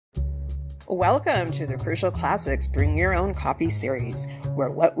Welcome to the Crucial Classics Bring Your Own Copy series, where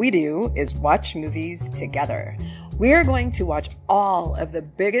what we do is watch movies together. We are going to watch all of the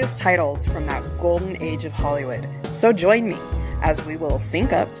biggest titles from that golden age of Hollywood. So join me as we will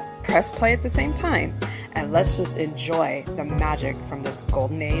sync up, press play at the same time, and let's just enjoy the magic from this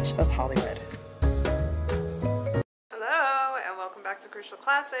golden age of Hollywood. Hello, and welcome back to Crucial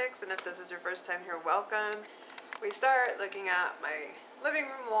Classics, and if this is your first time here, welcome. We start looking at my living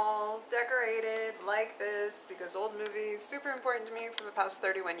room wall, decorated like this, because old movies, super important to me for the past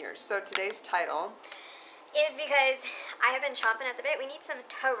 31 years. So today's title is because I have been chomping at the bit. We need some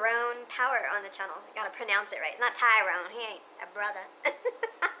Tyrone Power on the channel. I gotta pronounce it right. It's not Tyrone. He ain't a brother.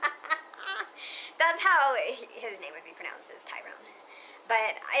 That's how his name would be pronounced, is Tyrone.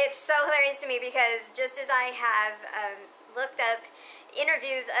 But it's so hilarious to me because just as I have looked up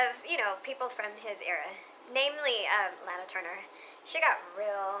interviews of, people from his era, namely Lana Turner, she got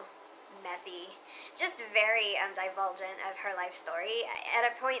real messy, just very divulgent of her life story at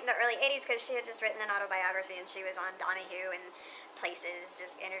a point in the early 80s, because she had just written an autobiography and she was on Donahue and places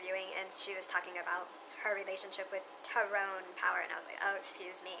just interviewing, and she was talking about her relationship with Tyrone Power, and I was like, oh,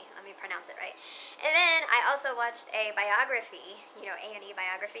 excuse me, let me pronounce it right. And then I also watched a biography, A&E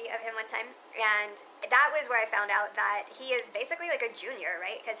biography of him one time, and that was where I found out that he is basically like a junior,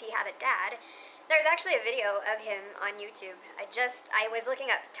 right, because he had a dad. There's actually a video of him on YouTube. I was looking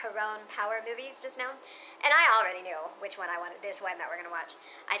up Tyrone Power movies just now, and I already knew which one I wanted, this one that we're going to watch.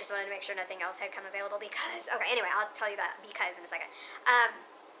 I just wanted to make sure nothing else had come available because, okay, anyway, I'll tell you that because in a second.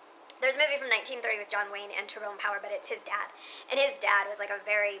 There's a movie from 1930 with John Wayne and Tyrone Power, but it's his dad. And his dad was like a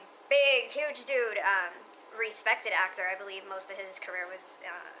very big, huge dude, respected actor. I believe most of his career was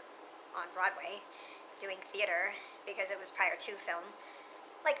on Broadway, doing theater, because it was prior to film.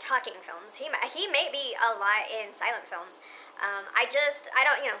 Like talking films. He may be a lot in silent films. I'm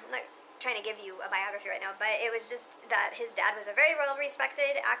not trying to give you a biography right now, but it was just that his dad was a very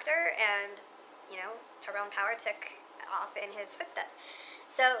well-respected actor, and, Tyrone Power took off in his footsteps.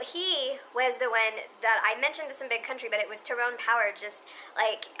 So he was the one that, I mentioned this in Big Country, but it was Tyrone Power, just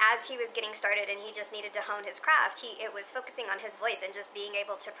like as he was getting started and he just needed to hone his craft, it was focusing on his voice and just being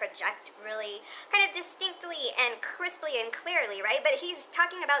able to project really kind of distinctly and crisply and clearly, right? But he's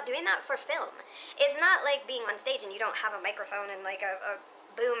talking about doing that for film. It's not like being on stage and you don't have a microphone and like a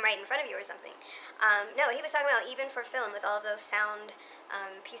boom right in front of you or something. No, he was talking about even for film with all of those sound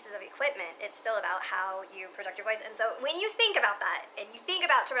pieces of equipment, it's still about how you project your voice. And so when you think about that, and you think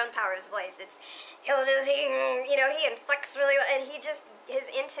about Tyrone Power's voice, he inflects really well, and his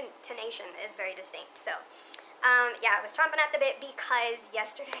intonation is very distinct. So, I was chomping at the bit because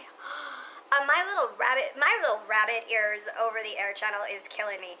yesterday, my little rabbit ears over the air channel is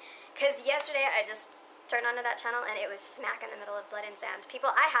killing me. Because yesterday I just turned onto that channel and it was smack in the middle of Blood and Sand.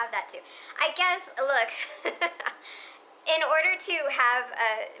 People, I have that too. I guess, look, in order to have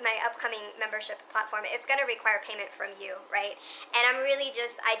my upcoming membership platform, it's going to require payment from you, right? And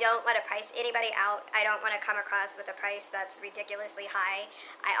I don't want to price anybody out. I don't want to come across with a price that's ridiculously high.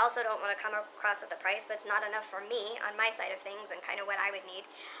 I also don't want to come across with a price that's not enough for me on my side of things and kind of what I would need.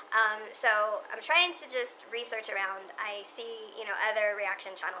 So I'm trying to just research around. I see, other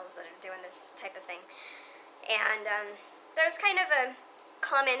reaction channels that are doing this type of thing. And there's kind of a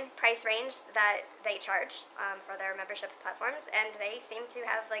common price range that they charge for their membership platforms, and they seem to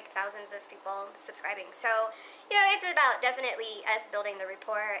have like thousands of people subscribing. So, it's about definitely us building the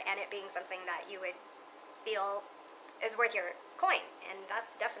rapport and it being something that you would feel is worth your coin, and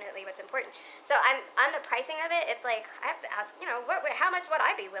that's definitely what's important. So I'm on the pricing of it. It's like I have to ask, how much would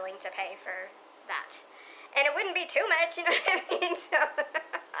I be willing to pay for that? And it wouldn't be too much, you know what I mean? So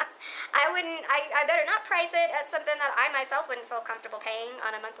I better not price it at something that I myself wouldn't feel comfortable paying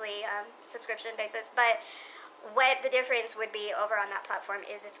on a monthly subscription basis. But what the difference would be over on that platform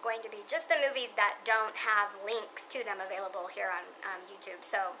is it's going to be just the movies that don't have links to them available here on YouTube.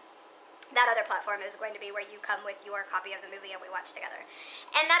 So that other platform is going to be where you come with your copy of the movie and we watch together.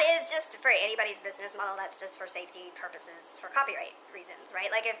 And that is just for anybody's business model. That's just for safety purposes, for copyright reasons, right?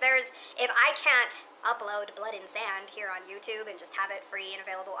 Like if I can't upload Blood and Sand here on YouTube and just have it free and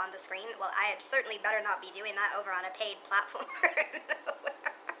available on the screen, well, I certainly better not be doing that over on a paid platform.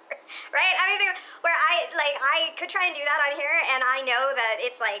 Right? I mean, where I could try and do that on here, and I know that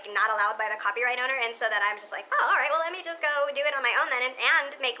it's like not allowed by the copyright owner, and so that I'm just like, oh, all right, well, let me just go do it on my own then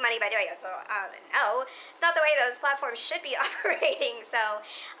and make money by doing it. So no, it's not the way those platforms should be operating. So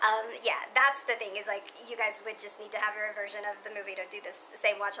Yeah, that's the thing, is like, you guys would just need to have your version of the movie to do this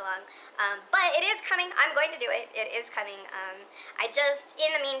same watch along. But it is coming. I'm going to do it. It is coming. I just, in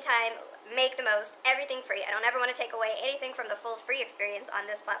the meantime, make the most, everything free. I don't ever want to take away anything from the full free experience on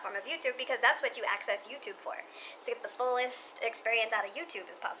this platform of YouTube, because that's what you access YouTube for, to get the fullest experience out of YouTube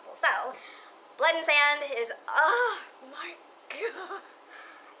as possible. So, Blood and Sand is, oh my god,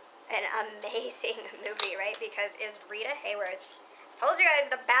 an amazing movie, right? Because is Rita Hayworth, told you guys,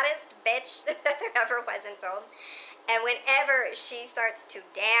 the baddest bitch that there ever was in film. And whenever she starts to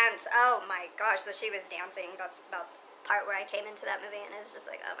dance, oh my gosh, so she was dancing. That's about the part where I came into that movie, and it's just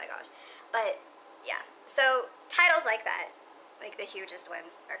like, oh my gosh. But yeah, so titles like that, like the hugest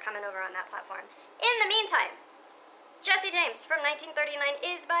ones, are coming over on that platform. In the meantime, Jesse James from 1939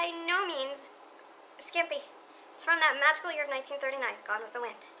 is by no means skimpy. It's from that magical year of 1939, Gone with the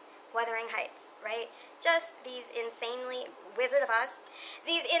Wind, Wuthering Heights, right? Just these insanely, Wizard of Oz,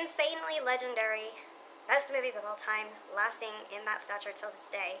 these insanely legendary, best movies of all time, lasting in that stature till this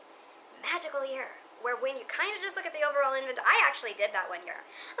day. Magical year, where when you kind of just look at the overall inventory, I actually did that one year.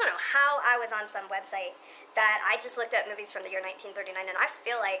 I don't know how I was on some website that I just looked at movies from the year 1939, and I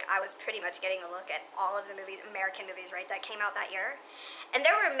feel like I was pretty much getting a look at all of the movies, American movies, right, that came out that year. And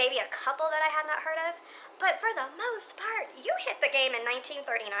there were maybe a couple that I had not heard of, but for the most part, you hit the game in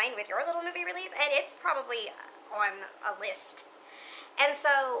 1939 with your little movie release, and it's probably on a list. And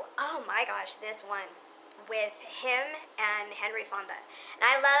so, oh my gosh, this one with him and Henry Fonda. And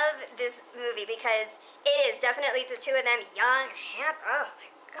I love this movie because it is definitely the two of them, young, handsome. Oh my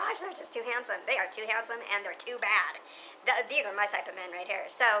gosh, they're just too handsome. They are too handsome, and they're too bad. These are my type of men right here.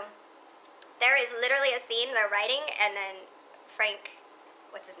 So there is literally a scene they're writing, and then Frank,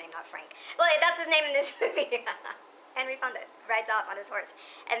 what's his name? Not Frank. Well, that's his name in this movie. Henry Fonda rides off on his horse,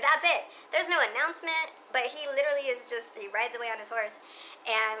 and that's it. There's no announcement, but he literally is just, he rides away on his horse,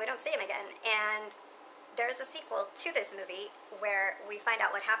 and we don't see him again. And there's a sequel to this movie where we find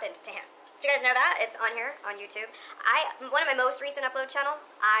out what happened to him. Do you guys know that? It's on here on YouTube. One of my most recent upload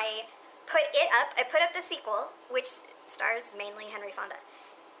channels, I put it up. I put up the sequel, which stars mainly Henry Fonda.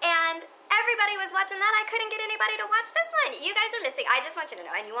 And everybody was watching that. I couldn't get anybody to watch this one. You guys are missing. I just want you to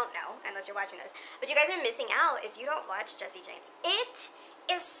know, and you won't know unless you're watching this, but you guys are missing out if you don't watch Jesse James. It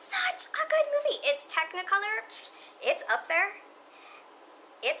is such a good movie. It's Technicolor. It's up there.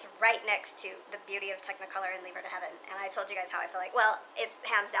 It's right next to the beauty of Technicolor and Leave Her to Heaven. And I told you guys how I feel like, well, it's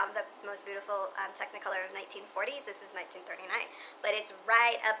hands down the most beautiful Technicolor of 1940s. This is 1939. But it's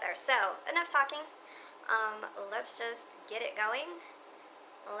right up there. So, enough talking. Let's just get it going.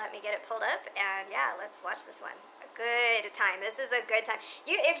 Let me get it pulled up. And yeah, let's watch this one. A good time. This is a good time.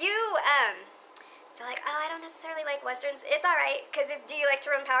 If you feel like, oh, I don't necessarily like Westerns, it's alright. Because do you like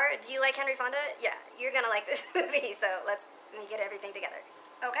Tyrone Power? Do you like Henry Fonda? Yeah, you're going to like this movie. So, let me get everything together.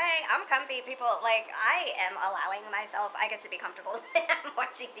 Okay, I'm comfy, people. Like, I am allowing myself, I get to be comfortable when I'm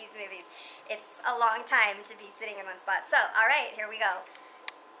watching these movies. It's a long time to be sitting in one spot. So, alright, here we go.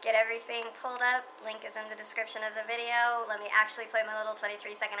 Get everything pulled up. Link is in the description of the video. Let me actually play my little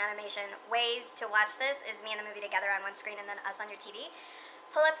 23-second animation. Ways to watch this is me and the movie together on one screen and then us on your TV.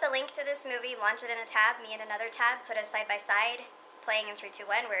 Pull up the link to this movie, launch it in a tab, me in another tab, put us side by side, playing in 3, 2,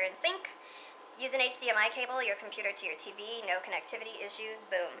 1, we're in sync. Use an HDMI cable, your computer to your TV, no connectivity issues,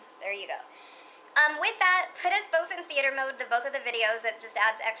 boom. There you go. With that, put us both in theater mode, both of the videos. It just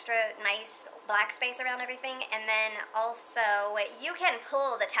adds extra nice black space around everything. And then also, you can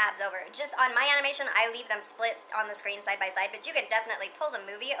pull the tabs over. Just on my animation, I leave them split on the screen side by side, but you can definitely pull the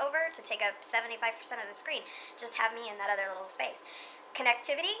movie over to take up 75% of the screen. Just have me in that other little space.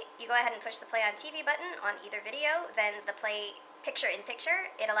 Connectivity, you go ahead and push the play on TV button on either video, then the play picture-in-picture,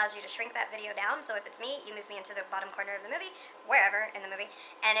 it allows you to shrink that video down, so if it's me, you move me into the bottom corner of the movie, wherever in the movie,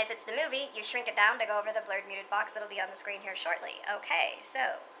 and if it's the movie, you shrink it down to go over the blurred muted box that'll be on the screen here shortly. Okay,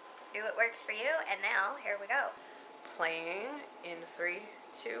 so, do what works for you, and now, here we go. Playing in 3,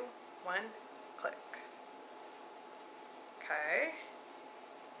 2, 1, click. Okay.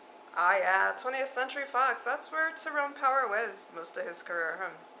 Ah yeah, 20th Century Fox, that's where Tyrone Power was most of his career,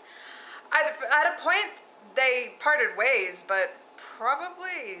 huh? At a point, they parted ways, but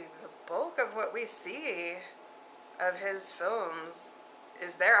probably the bulk of what we see of his films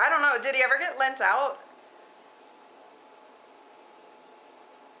is there. I don't know, did he ever get lent out?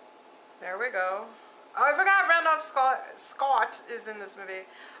 There we go. Oh, I forgot Randolph Scott is in this movie.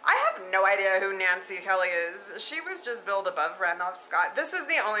 I have no idea who Nancy Kelly is. She was just billed above Randolph Scott. This is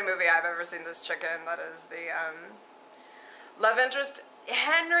the only movie I've ever seen this chick in. That is the love interest,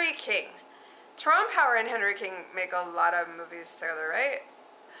 Henry King. Tyrone Power and Henry King make a lot of movies together, right?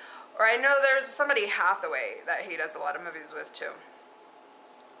 Or I know there's somebody Hathaway that he does a lot of movies with too.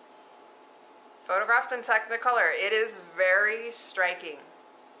 Photographed in technicolor. It is very striking.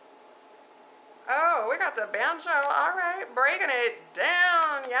 Oh, we got the banjo. All right, breaking it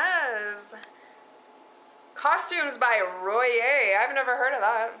down. Yes. Costumes by Royer. I've never heard of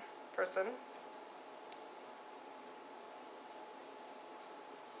that person.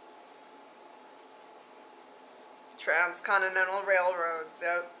 Transcontinental Railroads.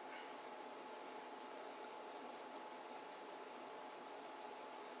 Yep.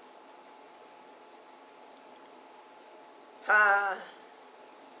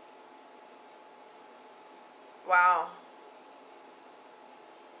 Wow.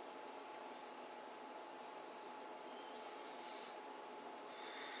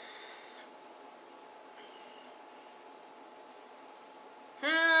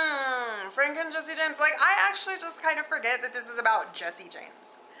 Frank and Jesse James. Like, I actually just kind of forget that this is about Jesse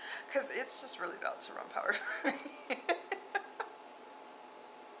James. Because it's just really about Tyrone Power for me.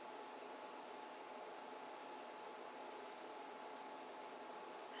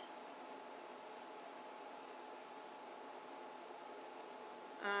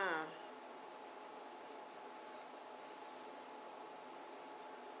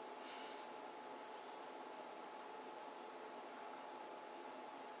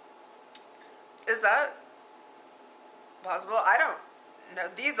 Is that possible? I don't know.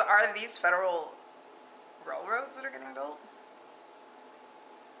 Are these federal railroads that are getting built?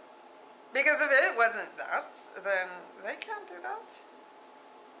 Because if it wasn't that, then they can't do that.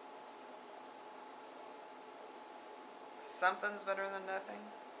 Something's better than nothing.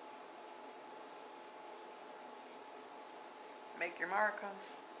 Make your mark on.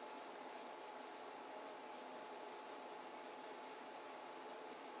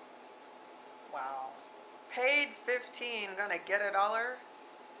 Wow. Paid $15, gonna get $1.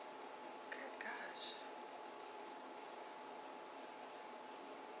 Good gosh.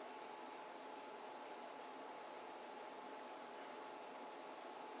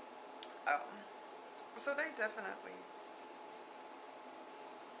 Oh. So they definitely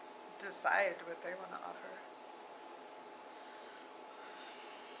decide what they want to offer.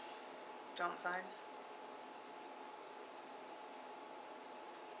 Don't sign.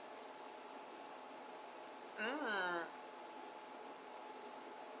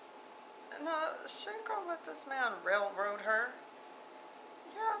 No, shouldn't go let this man railroad her.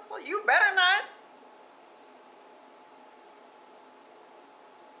 Yeah, well, you better not.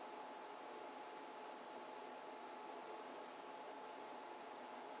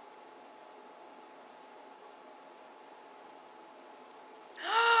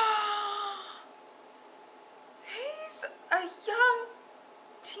 He's a young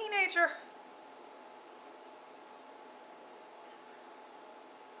teenager.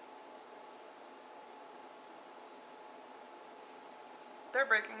 They're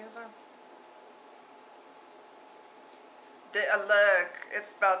breaking his arm. Look,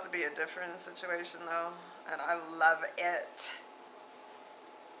 it's about to be a different situation though, and I love it.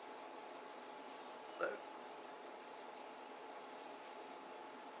 Look.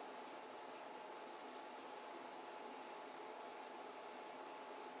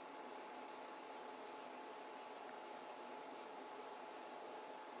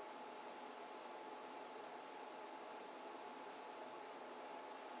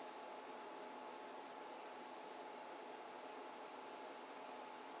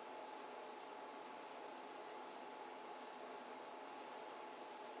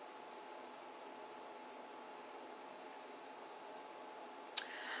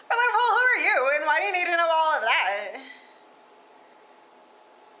 But like, well, who are you, and why do you need to know all of that?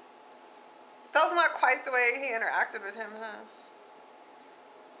 That was not quite the way he interacted with him, huh?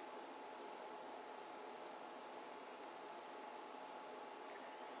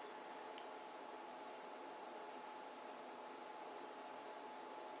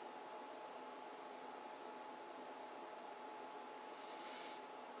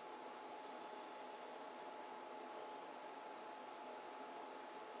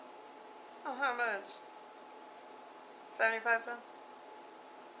 Oh, how much? 75 cents?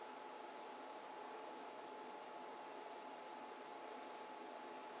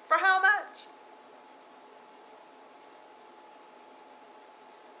 For how much?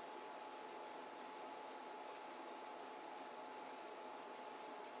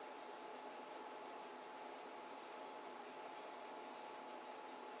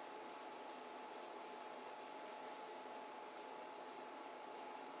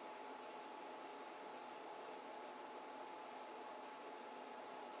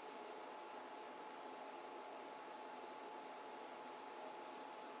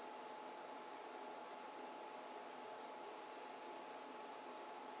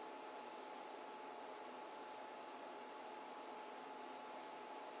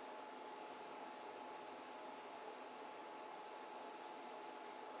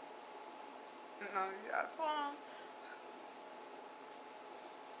 No, yeah, well.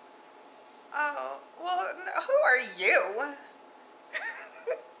 Oh, well, who are you?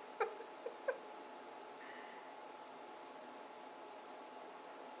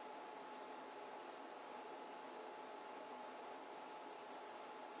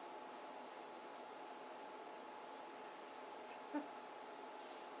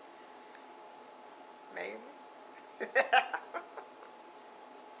 Maybe.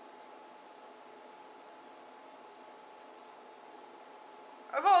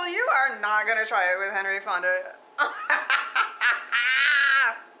 Well, you are not gonna try it with Henry Fonda.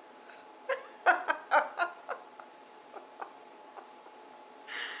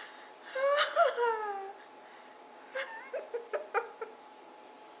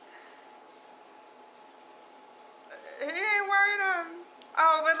 He ain't worried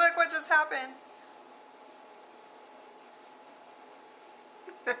Oh, but look what just happened.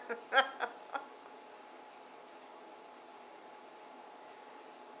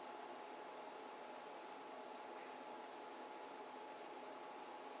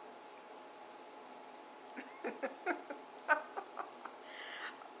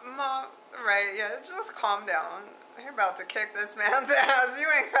 Mom, right, yeah, just calm down. You're about to kick this man's ass. You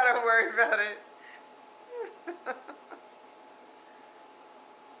ain't gotta worry about it.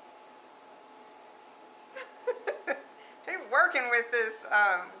 He working with this,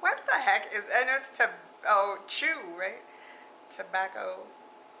 what the heck is, and it's chew, right? Tobacco.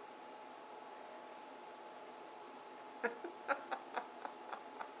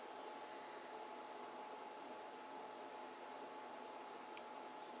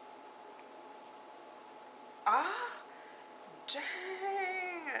 Ah, dang.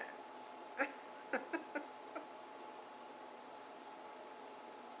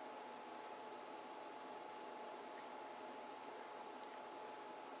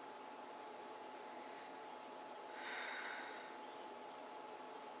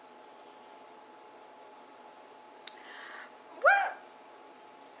 What?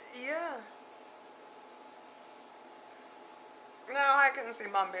 Yeah. No, I couldn't see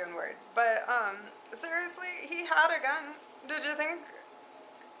Mom being worried. But, seriously, he had a gun. Did you think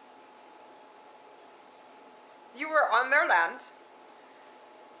you were on their land?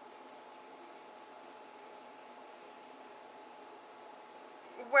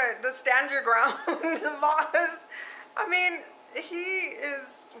 What, the stand your ground laws? I mean, he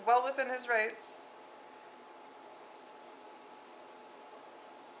is well within his rights.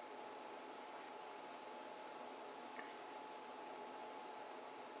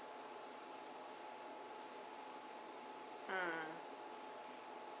 Hmm.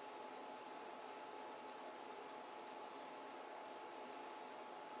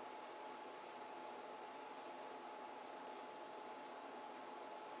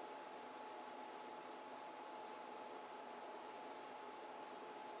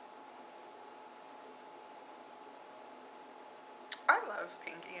 I love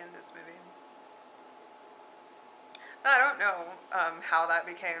Pinky in this movie. I don't know how that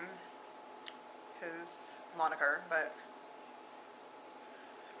became his moniker, but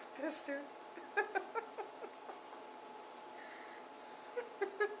Pister.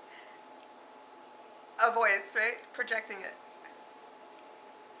 A voice, right? Projecting it.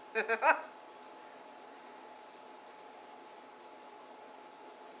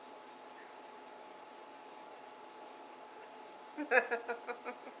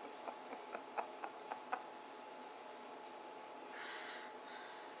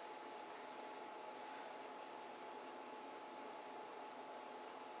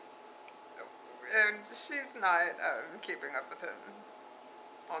 And she's not keeping up with him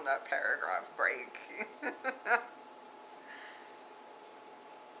on that paragraph break.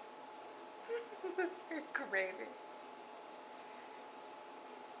 Gravy.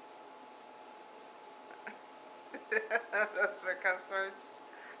 Those were cuss words.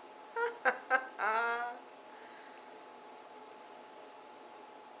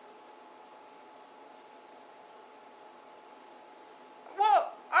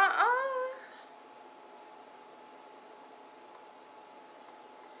 Well,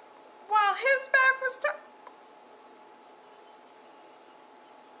 while his back was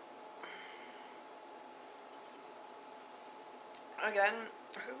again,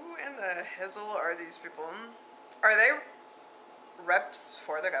 who in the hizzle are these people? Are they reps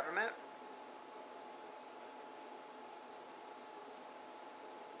for the government?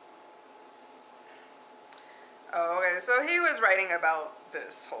 Oh, okay, so he was writing about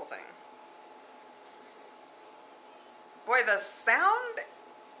this whole thing. Boy, the sound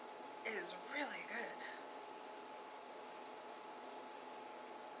is really good.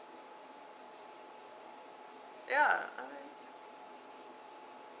 Yeah, I mean,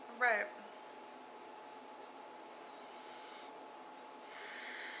 right.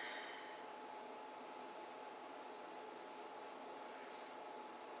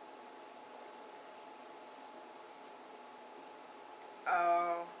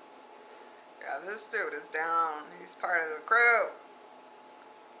 Oh, yeah, this dude is down. He's part of the crew.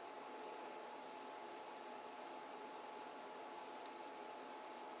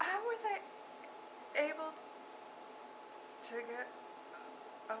 How were they able to get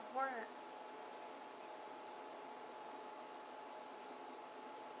a warrant?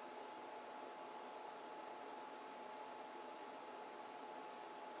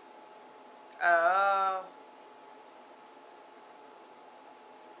 Oh,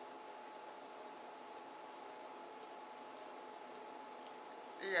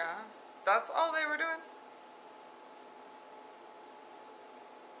 yeah. That's all they were doing?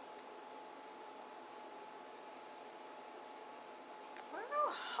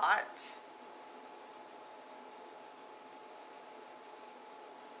 Well, hot.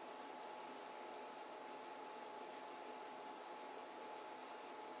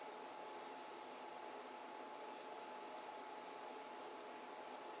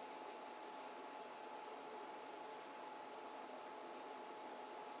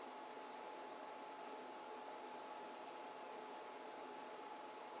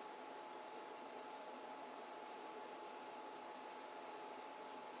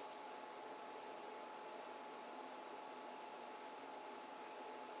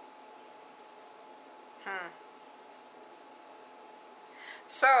 Hmm.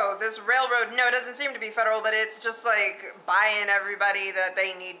 So this railroad, no, it doesn't seem to be federal, but it's just like buying everybody that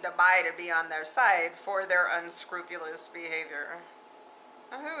they need to buy to be on their side for their unscrupulous behavior.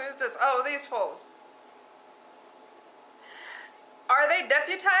 Who is this? Oh, these fools. Are they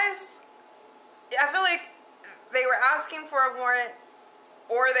deputized? I feel like they were asking for a warrant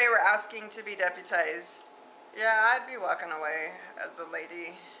or they were asking to be deputized. Yeah, I'd be walking away as a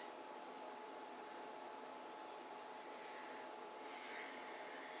lady.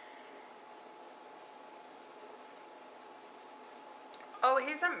 Oh,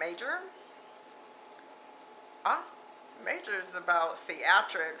 he's a major? Ah, major's about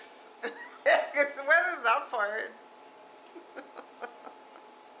theatrics. What is that part?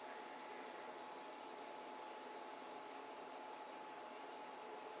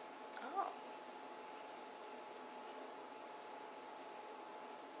 Oh.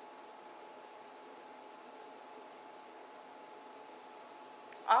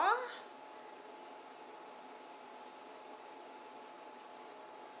 Ah?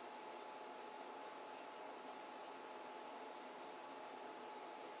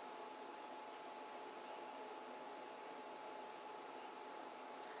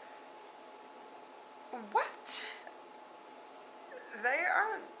 What? They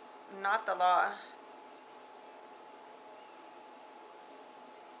are not the law.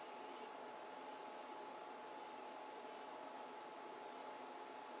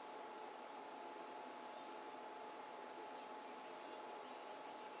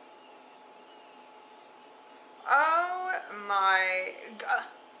 Oh my god.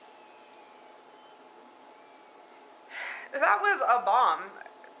 That was a bomb.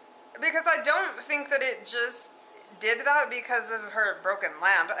 Because I don't think that it just did that because of her broken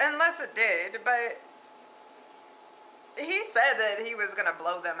lamp. Unless it did, but he said that he was gonna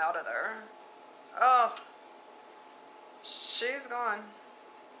blow them out of there. Oh, she's gone.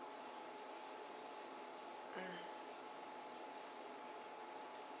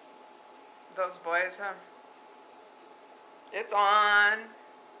 Those boys, huh? It's on,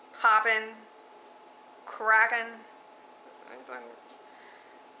 popping, cracking.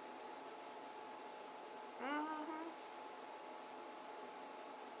 Mm-hmm.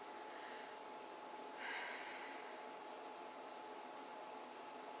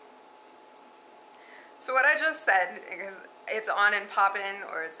 So what I just said, because it's on and popping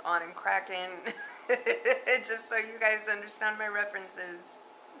or it's on and cracking, just so you guys understand my references.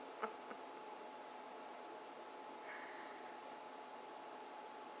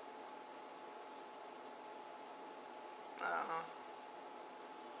 Oh.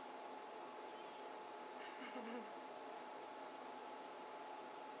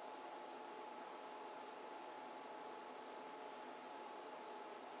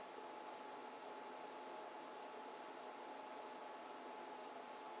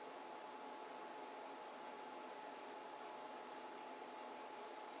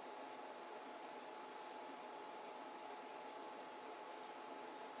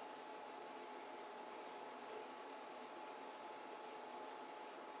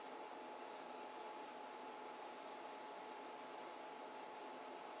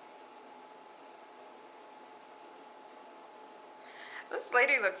 This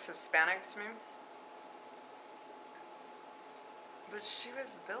lady looks Hispanic to me. But she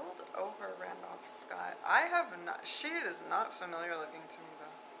was billed over Randolph Scott. I have not... She is not familiar looking to me, though.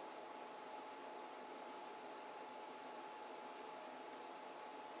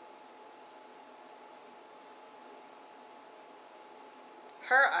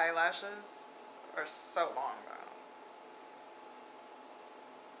 Her eyelashes are so long, though.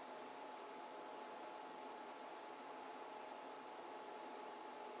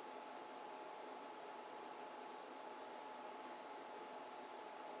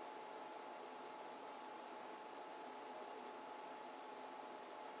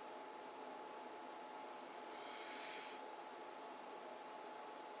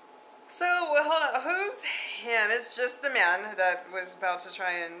 So, hold on. Who's him? It's just the man that was about to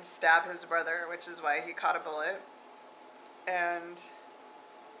try and stab his brother, which is why he caught a bullet.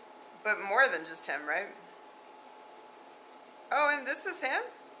 But more than just him, right? Oh, and this is him?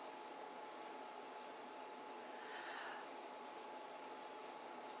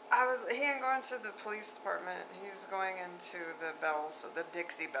 He ain't going to the police department. He's going into the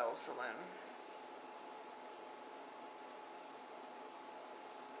Dixie Bell Saloon.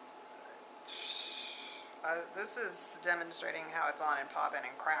 This is demonstrating how it's on and popping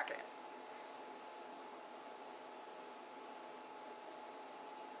and cracking.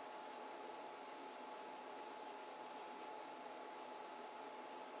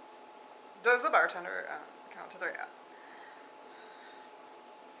 Does the bartender count to 3?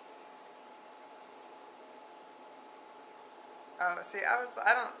 Oh, see,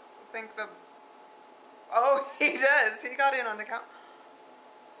 I don't think the... Oh, he does. He got in on the count.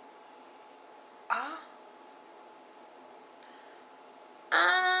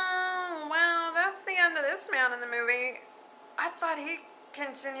 Well, that's the end of this man in the movie. I thought he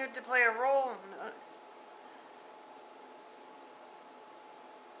continued to play a role.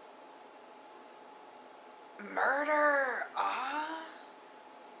 Murder. I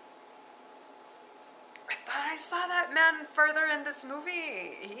thought I saw that man further in this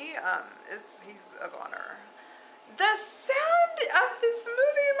movie. He's a goner. The sound of this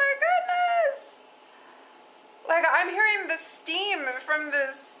movie, my goodness. Like, I'm hearing the steam from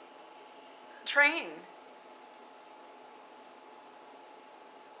this train.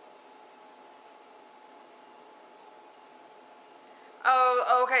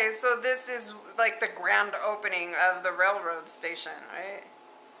 Oh, okay, so this is like the grand opening of the railroad station, right?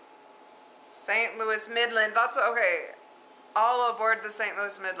 St. Louis Midland, that's okay. All aboard the St.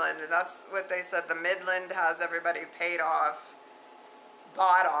 Louis Midland, and that's what they said. The Midland has everybody paid off,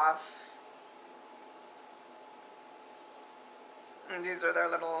 bought off. And these are their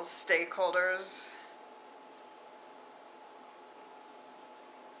little stakeholders.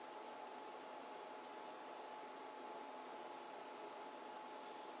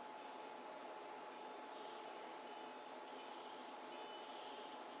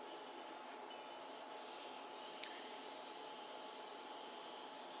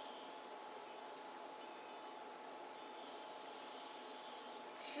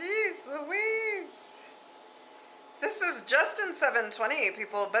 Jeez Louise. This is just in 720,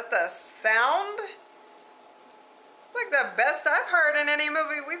 people, but the sound, it's like the best I've heard in any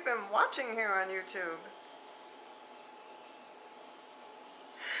movie we've been watching here on YouTube.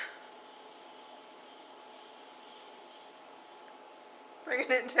 Bringing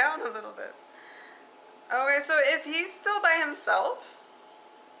it down a little bit. Okay, so is he still by himself?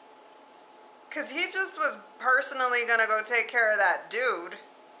 Because he just was personally gonna go take care of that dude.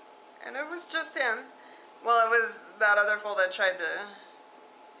 And it was just him. Well, it was that other fool that tried to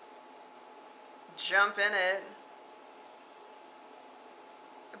jump in it.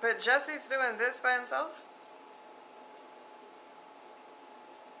 But Jesse's doing this by himself?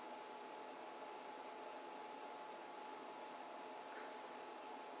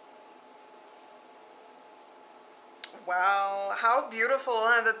 Wow, how beautiful,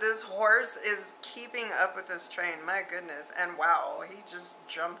 huh, that this horse is keeping up with this train. My goodness. And wow, he just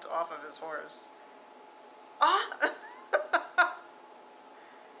jumped off of his horse. Ah!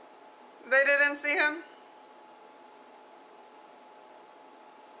 They didn't see him?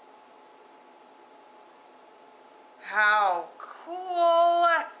 How cool!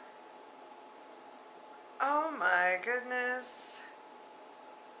 Oh my goodness.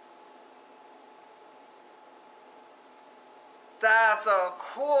 That's a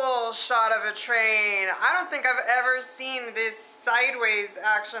cool shot of a train. I don't think I've ever seen this sideways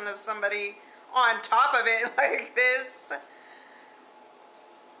action of somebody on top of it like this.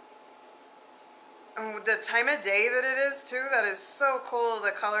 And the time of day that it is too, that is so cool,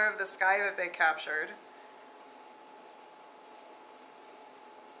 the color of the sky that they captured.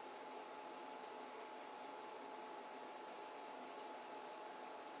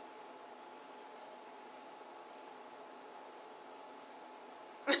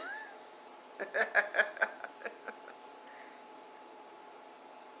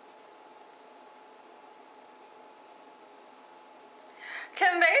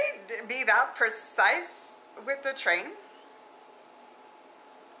 Can they be that precise with the train?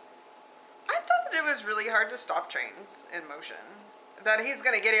 I thought that it was really hard to stop trains in motion. That he's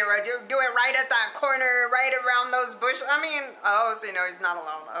gonna get it right, do it right at that corner, right around those bushes. I mean, oh, so you know he's not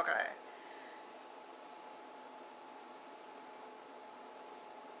alone. Okay.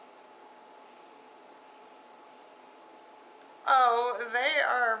 Oh, they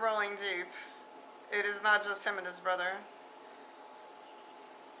are rolling deep. It is not just him and his brother.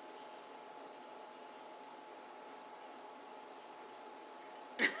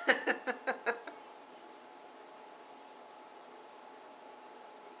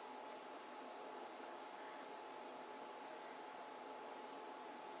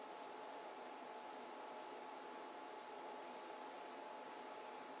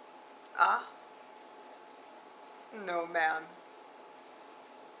 Ah? No, ma'am.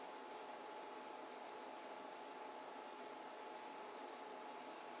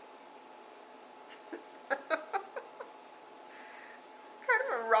 What kind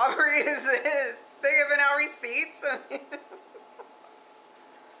of a robbery is this? They giving out receipts? I mean,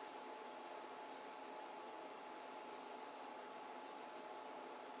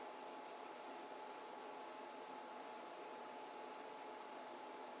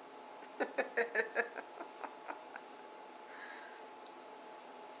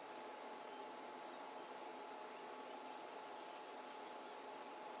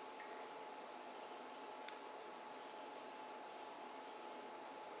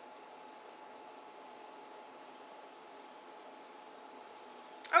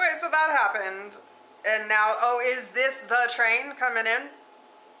 okay, so that happened. And now, oh, is this the train coming in?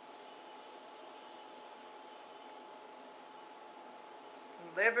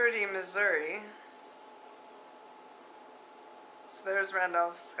 Liberty, Missouri. So there's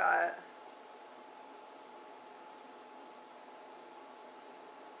Randolph Scott.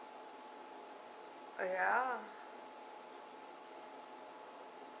 Yeah.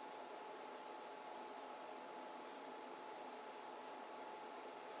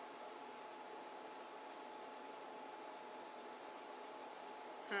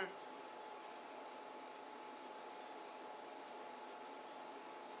 Hmm.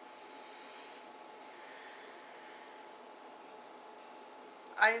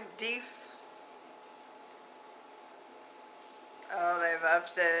 Deef. Oh, they've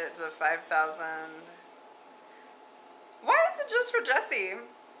upped it to 5,000. Why is it just for Jesse?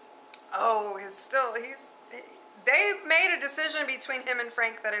 Oh, they made a decision between him and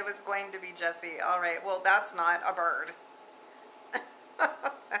Frank that it was going to be Jesse. All right, well, that's not a bird.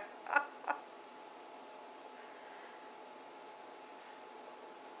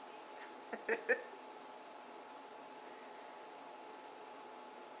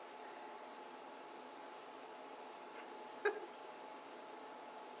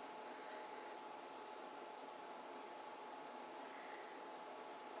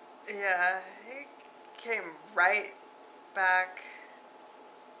 Yeah, he came right back.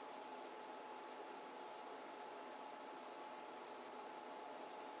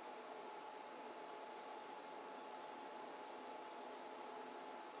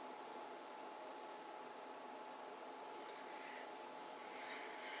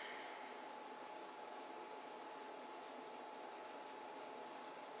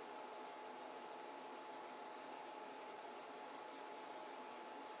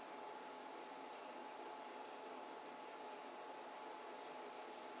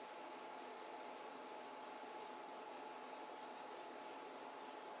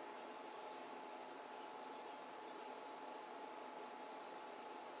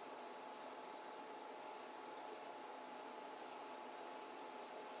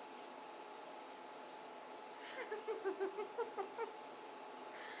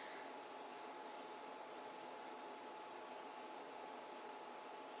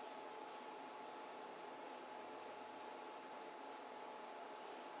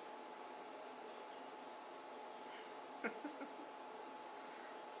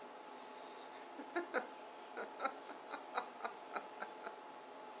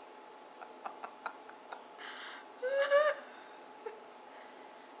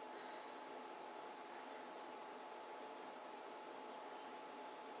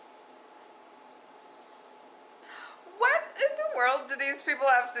 What in the world do these people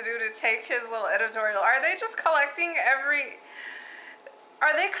have to do to take his little editorial? Are they just collecting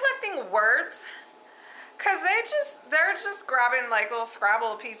are they collecting words? Cause they're just grabbing like little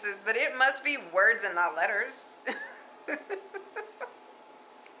Scrabble pieces, but it must be words and not letters.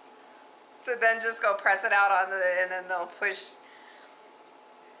 to then just go press it out on the, and then they'll push.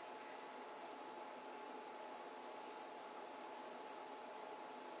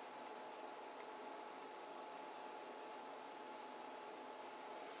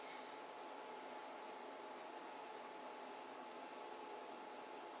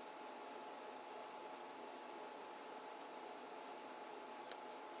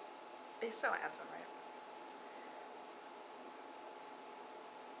 He's so handsome, right?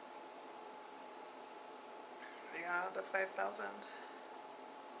 Yeah, the 5,000.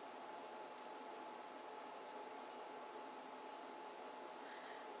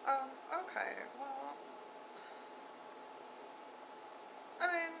 Okay, well, I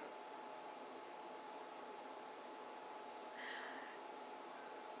mean,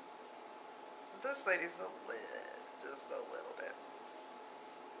 this lady's just a little bit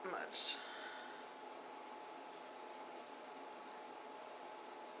much.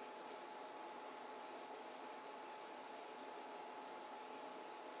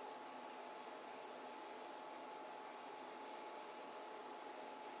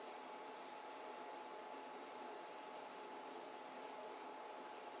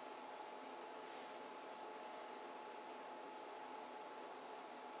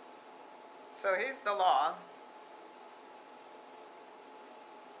 So he's the law.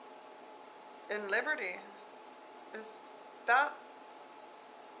 In Liberty. Is that...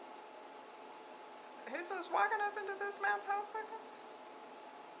 He's just walking up into this man's house like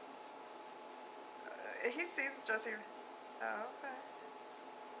this? He sees Jesse. Oh, okay.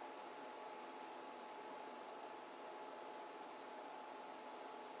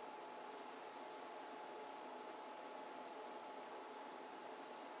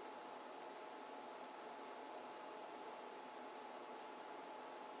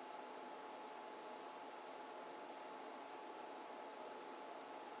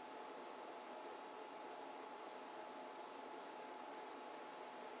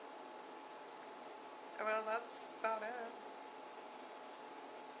 Well, that's about it.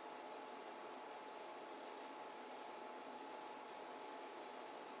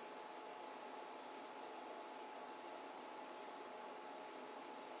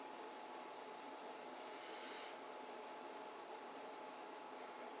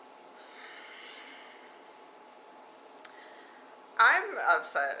 I'm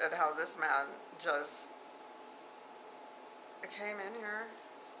upset at how this man just came in here.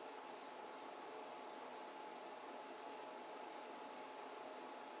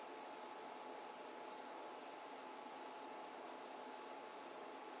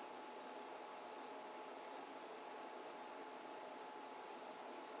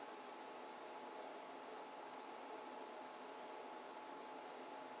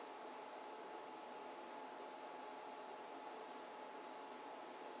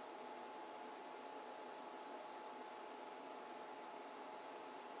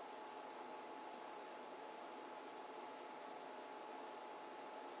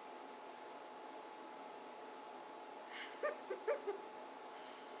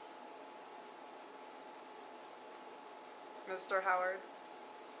 Mr. Howard.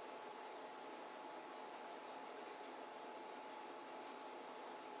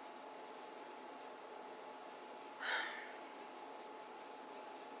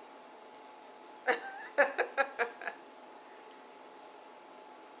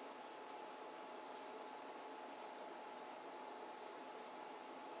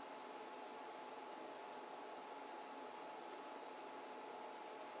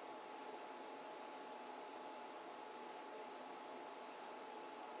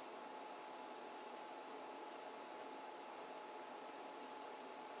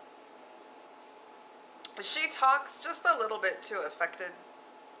 She talks just a little bit too affected.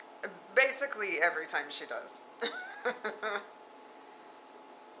 Basically every time she does.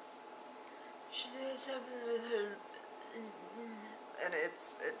 She did something with her, and it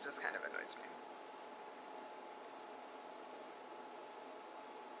just kind of annoys me.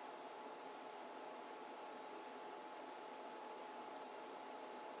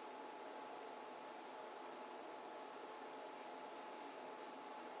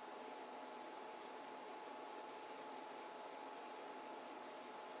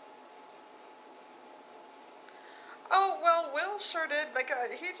 Oh, well, Will sure did. Like,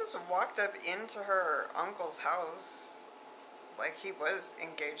 he just walked up into her uncle's house like he was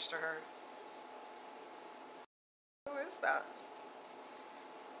engaged to her. Who is that?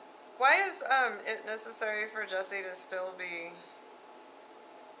 Why is it necessary for Jesse to still be...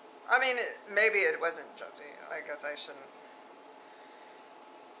 I mean, maybe it wasn't Jesse. I guess I shouldn't...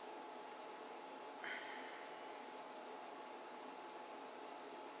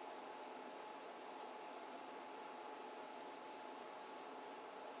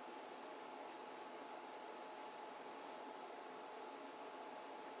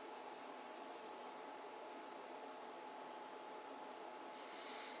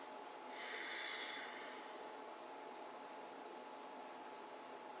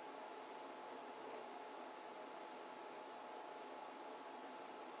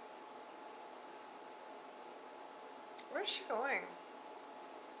 Where's she going?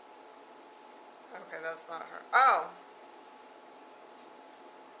 Okay, that's not her. Oh!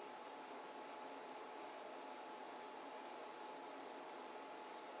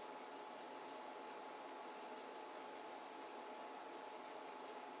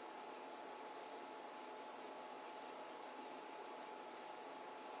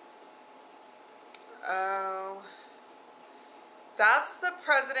 Oh. That's the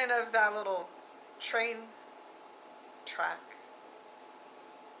president of that little train track.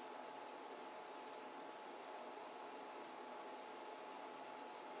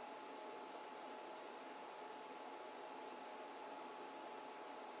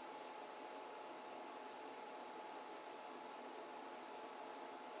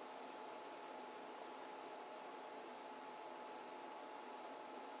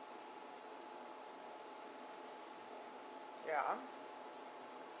 Yeah.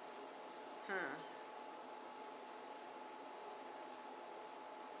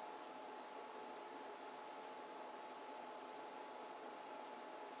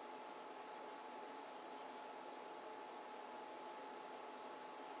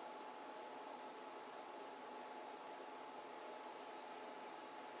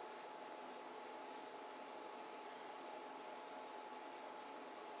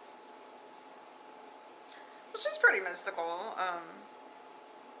 Well, she's pretty mystical.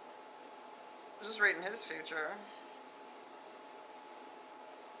 Just reading his future.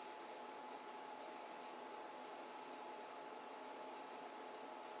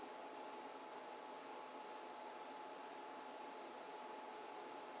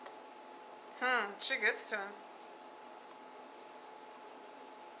 She gets to him.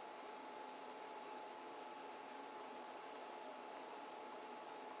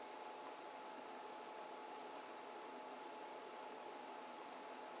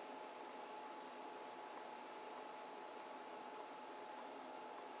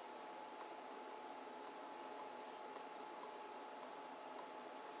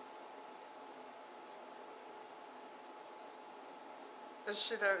 Is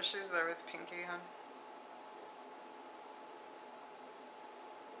she there? She's there with Pinky, huh?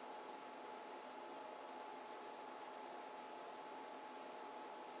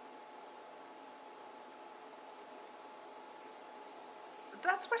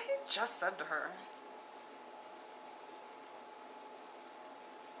 That's what he just said to her.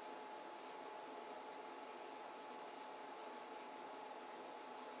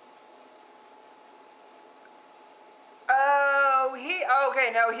 Oh,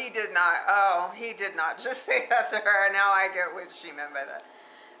 okay, no, he did not. Oh, he did not just say that to her. Now I get what she meant by that.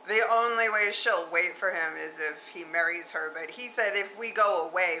 The only way she'll wait for him is if he marries her, but he said if we go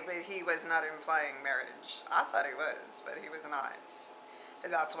away, but he was not implying marriage. I thought he was, but he was not.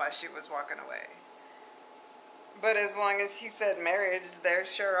 And that's why she was walking away. But as long as he said marriage, they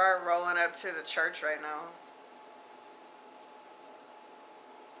sure are rolling up to the church right now.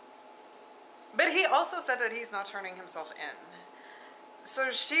 But he also said that he's not turning himself in.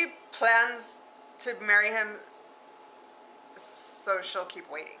 So she plans to marry him, so she'll keep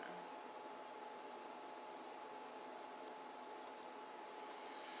waiting.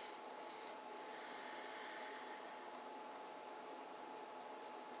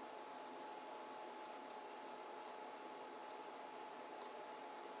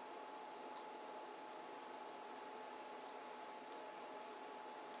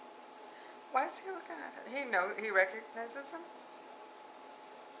 Why is he looking at her? He recognizes him?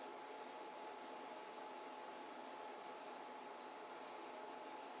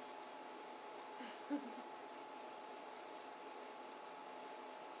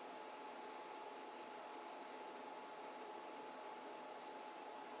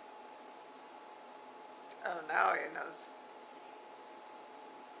 Oh, now he knows.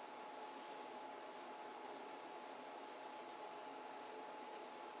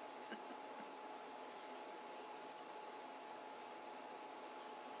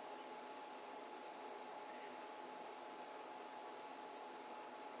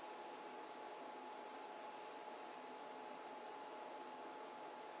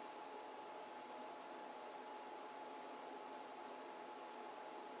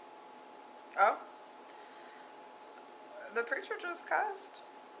 Oh. The preacher just cussed.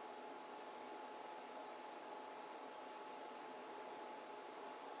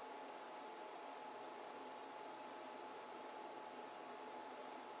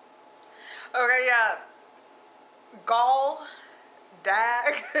 Okay, yeah. Gall,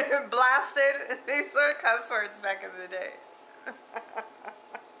 dag, blasted. These were cuss words back in the day.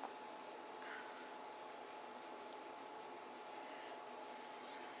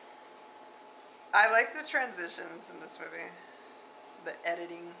 I like the transitions in this movie. The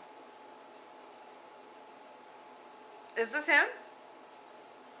editing. Is this him?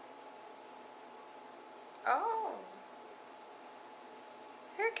 Oh.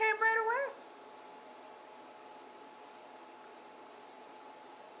 He came right away.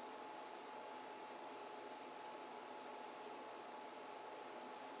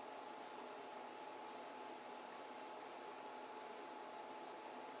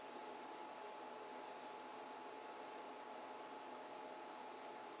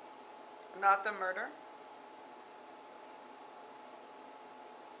 Not the murder?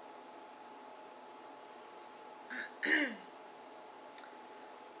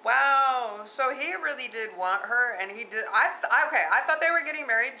 Wow, so he really did want her, and he did. Okay, I thought they were getting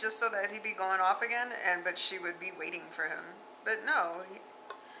married just so that he'd be going off again, but she would be waiting for him. But no,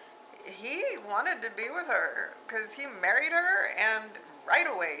 he wanted to be with her because he married her, and right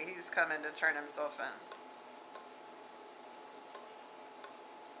away he's coming to turn himself in.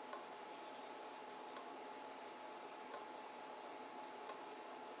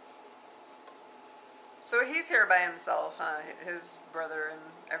 So he's here by himself, huh? His brother and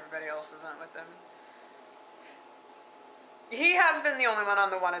everybody else isn't with him. He has been the only one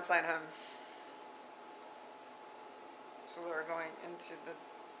on the wanted sign home. So we're going into the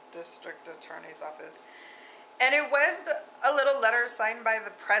district attorney's office. And it was a little letter signed by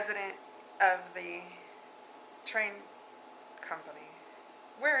the president of the train company.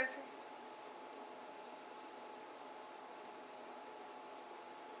 Where is he?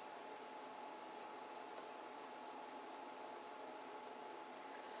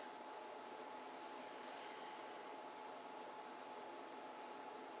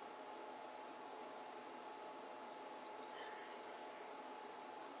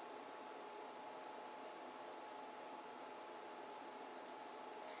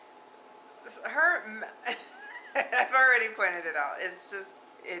 Her, I've already pointed it out. It's just,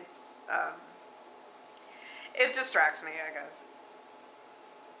 it distracts me, I guess.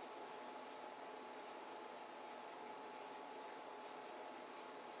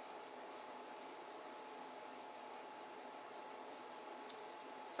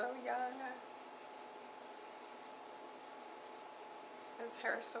 So young. His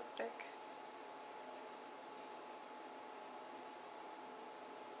hair is so thick.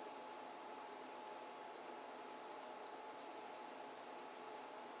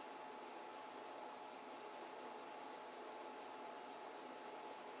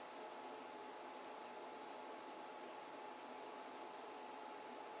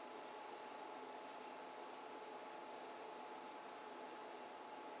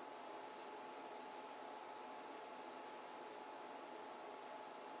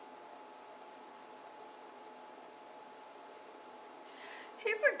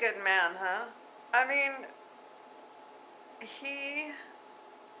 He's a good man, huh? I mean, he,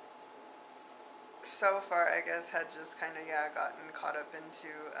 so far, I guess, had just kind of, gotten caught up into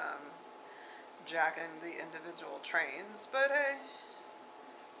jacking the individual trains. But hey,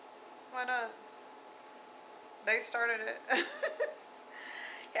 why not? They started it.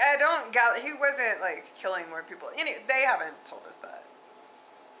 Yeah, I don't gal. He wasn't like killing more people. They haven't told us that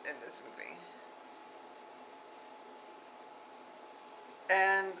in this movie.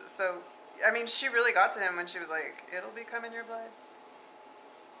 And so, I mean, she really got to him when she was like, "It'll become in your blood."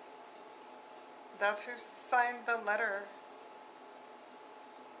 That's who signed the letter.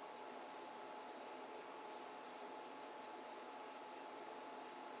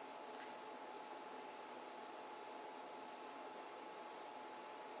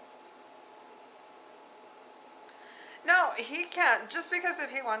 No, he can't. Just because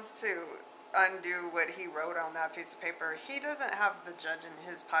if he wants to undo what he wrote on that piece of paper, he doesn't have the judge in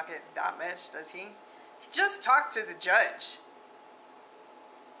his pocket that much, does he? He just talked to the judge.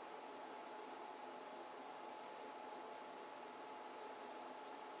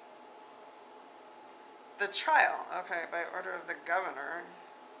 The trial, okay, by order of the governor.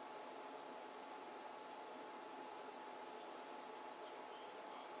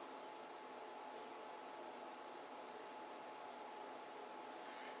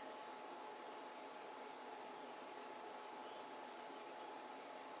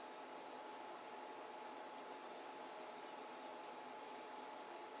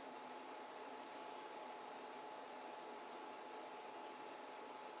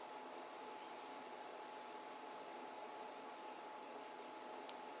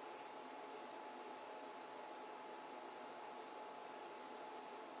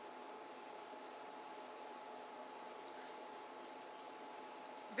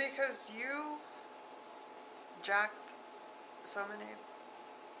 Because you jacked so many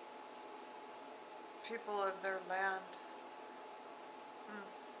people of their land.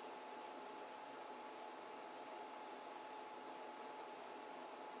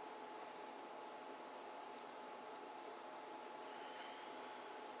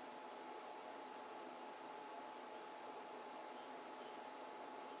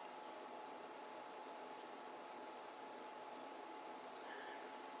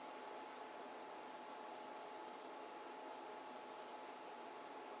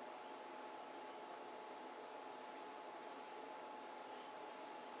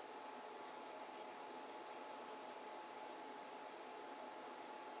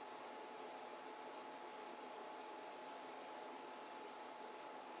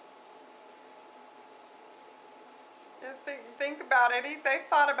 Yeah, think about it. They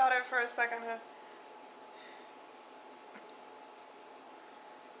thought about it for a second, huh?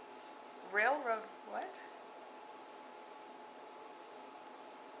 Railroad, what?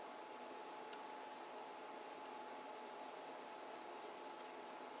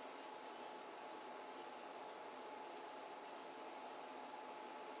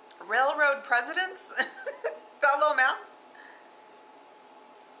 Railroad presidents? That little mountain?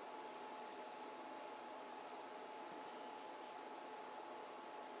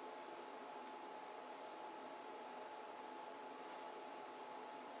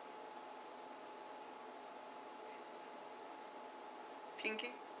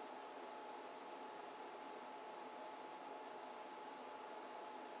 Pinky?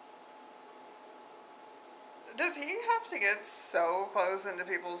 Does he have to get so close into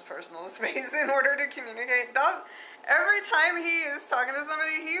people's personal space in order to communicate? Every time he is talking to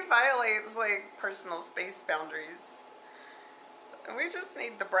somebody, he violates, like, personal space boundaries. And we just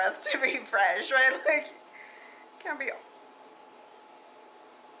need the breath to be fresh, right? Like, can't be...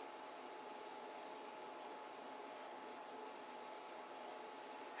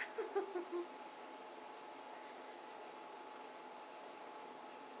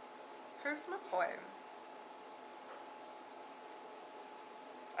 Who's McCoy?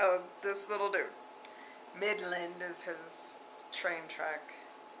 Oh, this little dude. Midland is his train track.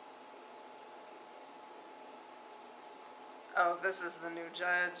 Oh, this is the new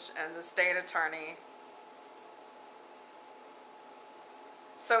judge and the state attorney.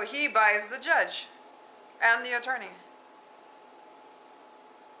 So he buys the judge and the attorney.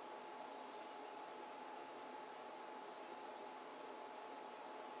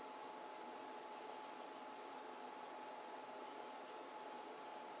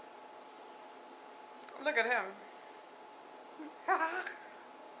 Look at him.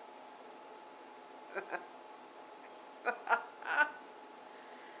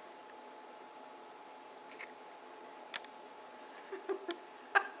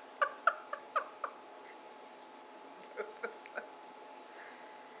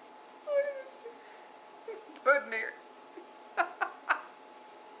 Put near.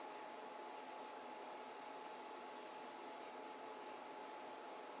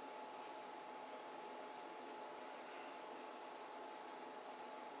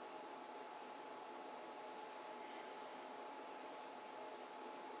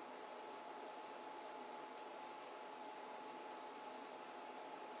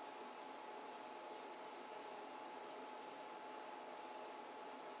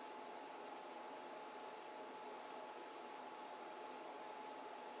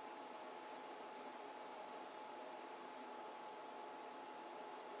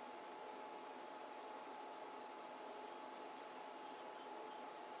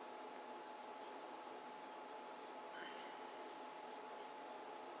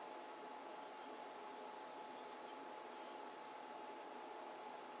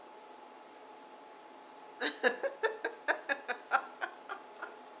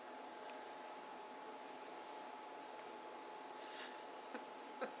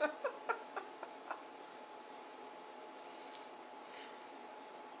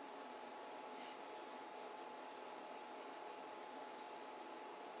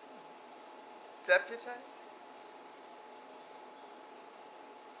 Deputize?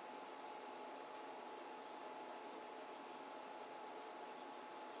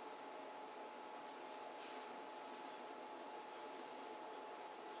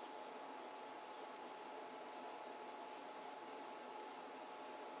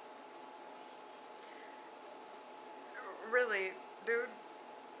 Really, dude?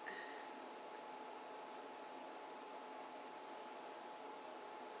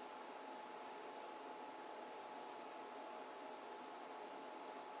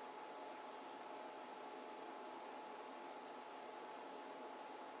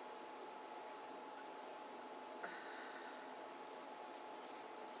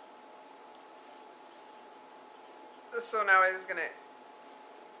 So now he's gonna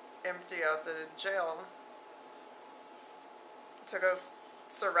empty out the jail to go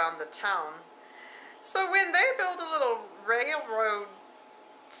surround the town. So when they build a little railroad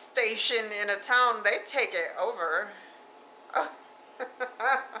station in a town, they take it over. Oh.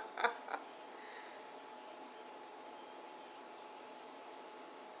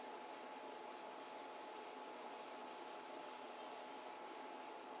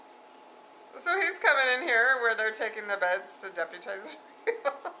 So he's coming in here where they're taking the beds to deputize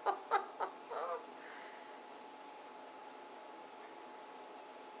people.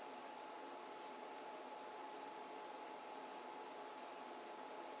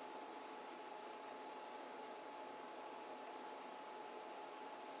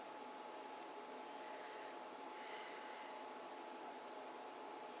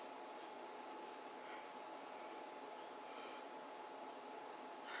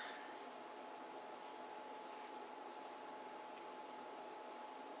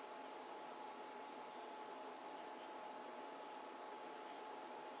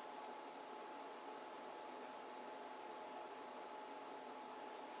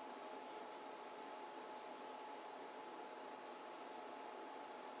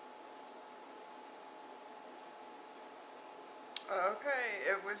 Okay,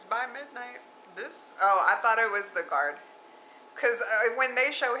 it was by midnight. I thought it was the guard. Because when they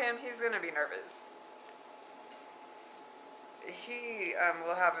show him, he's going to be nervous. He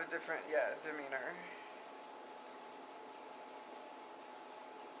will have a different, demeanor.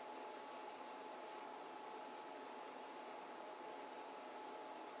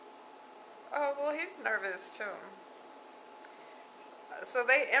 Oh, well, he's nervous too. So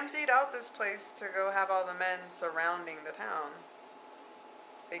they emptied out this place to go have all the men surrounding the town,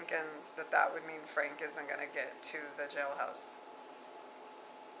 thinking that that would mean Frank isn't going to get to the jailhouse.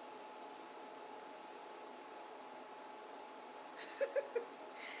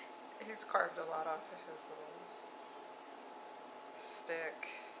 He's carved a lot off of his little stick.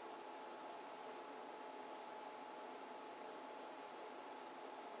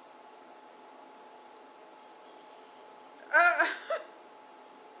 Uh,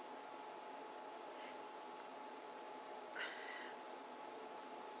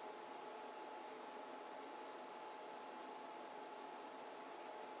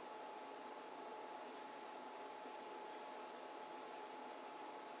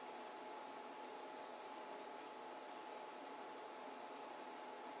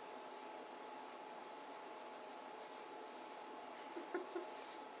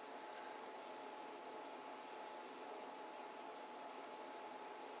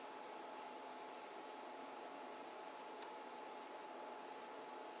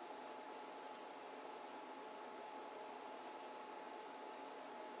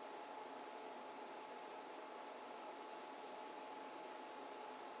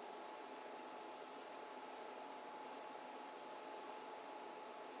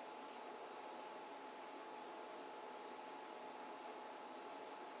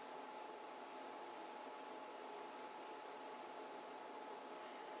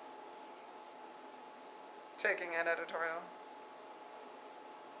 Taking an editorial.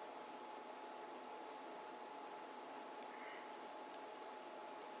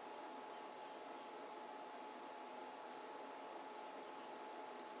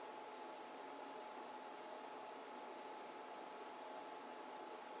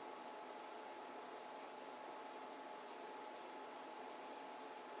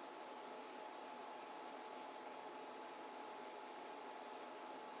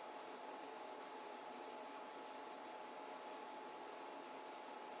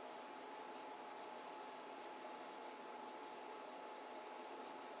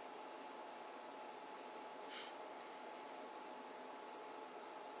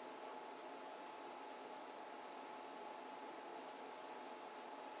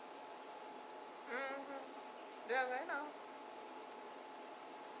 Yeah, they know.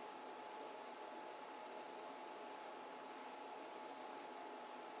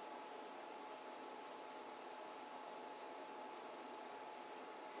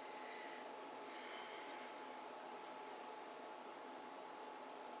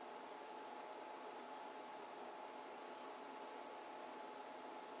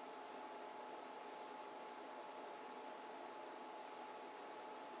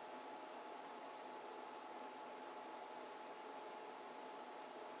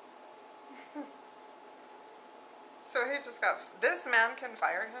 So he just got. This man can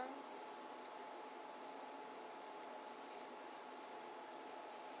fire him?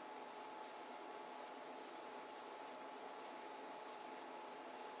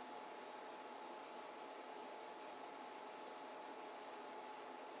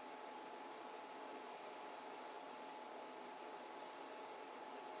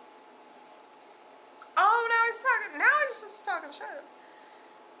 he's talking. Now he's just talking shit.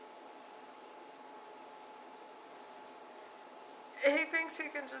 He thinks he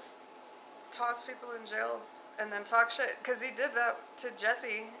can just toss people in jail and then talk shit. Because he did that to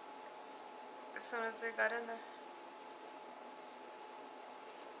Jesse as soon as they got in there.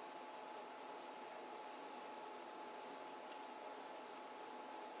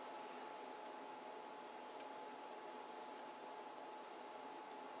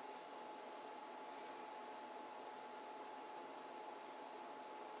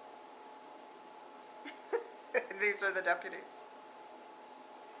 These are the deputies.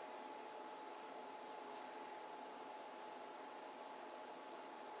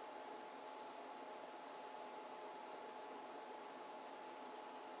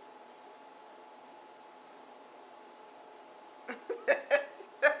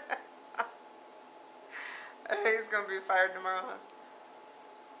 He's gonna be fired tomorrow, huh?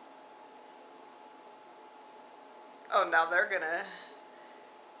 Oh, now they're gonna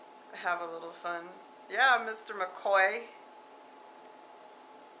have a little fun. Yeah, Mr. McCoy.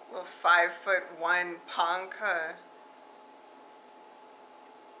 Little 5'1" punk, huh?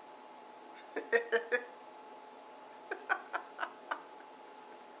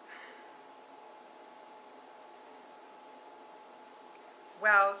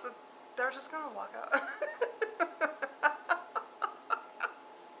 Wow, so they're just gonna walk out.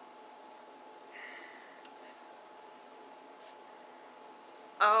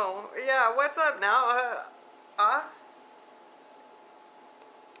 Oh, yeah, what's up now?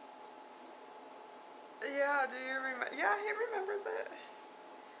 Yeah, do you remember? Yeah, he remembers it.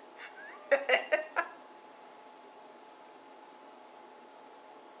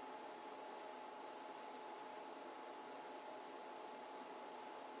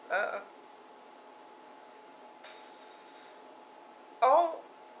 Uh-oh. Oh.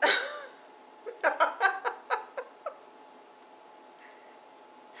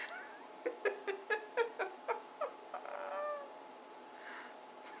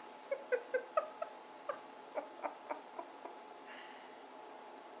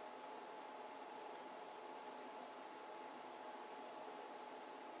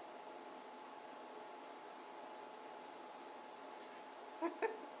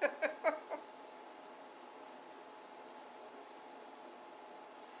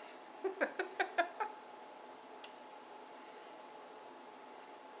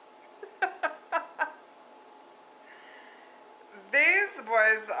 These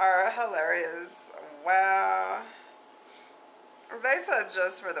boys are hilarious. Wow. They said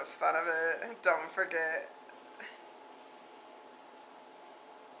just for the fun of it, don't forget.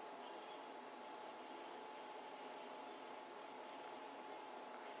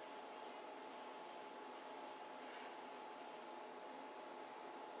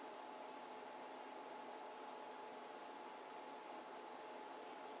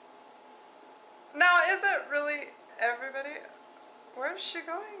 Now, is it really everybody? Where's she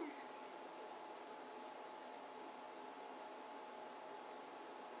going?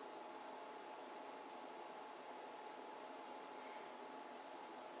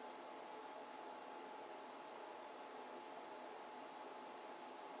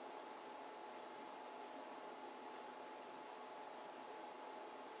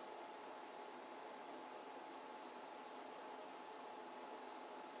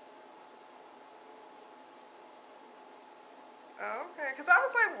 Oh, okay, because I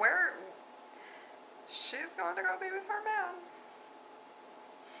was like, where? She's going to go be with her man.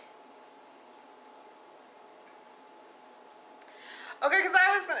 Okay, because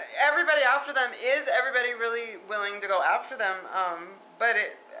I was gonna. Everybody after them, is everybody really willing to go after them? But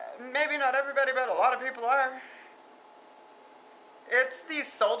maybe not everybody, but a lot of people are. It's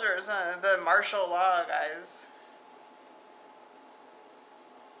these soldiers, the martial law guys.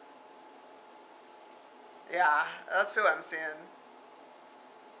 Yeah, that's who I'm seeing.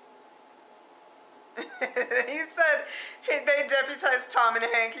 He said they deputized Tom and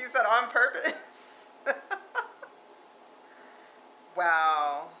Hank. He said on purpose.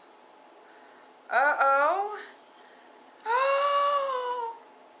 Wow. Uh-oh. Oh.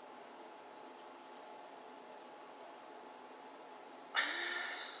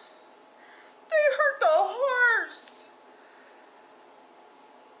 They hurt the horse.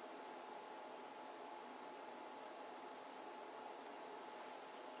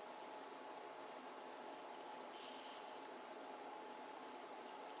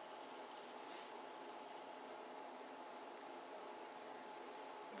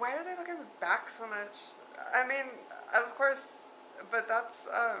 Why are they looking back so much? I mean, of course, but that's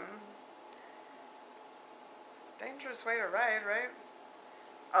dangerous way to ride, right?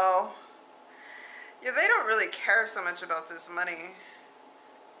 Oh. Yeah, they don't really care so much about this money.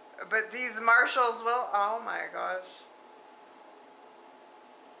 But these marshals will. Oh my gosh.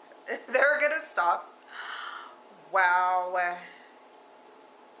 They're gonna stop. Wow.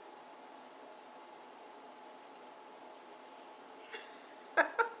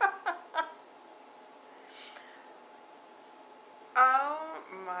 Oh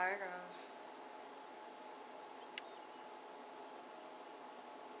my gosh.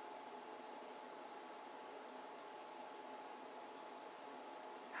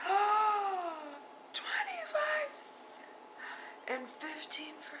 And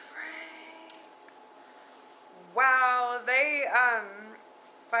 15 for Frank. Wow, they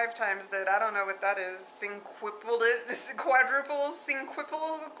 5 times that. I don't know what that is. Cinquupled it, quadruple,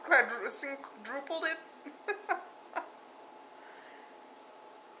 cinquupled it.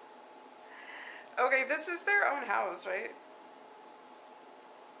 Okay, this is their own house, right?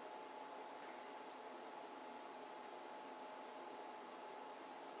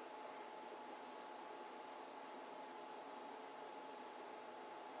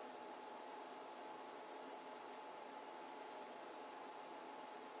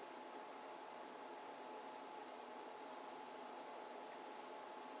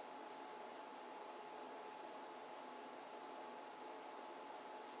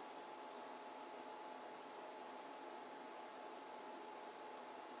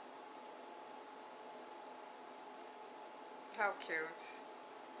 How cute.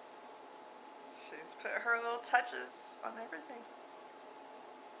 She's put her little touches on everything.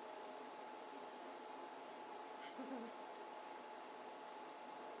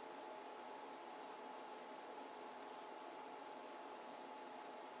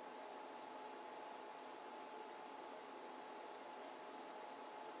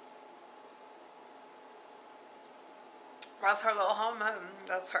 That's her little home.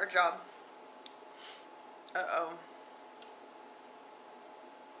 That's her job. Uh-oh.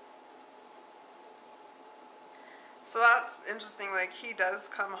 So that's interesting. Like, he does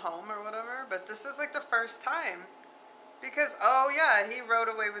come home or whatever, but this is like the first time. Because, oh yeah, he rode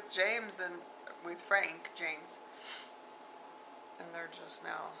away with James and with Frank, James. And they're just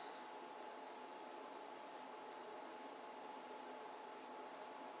now.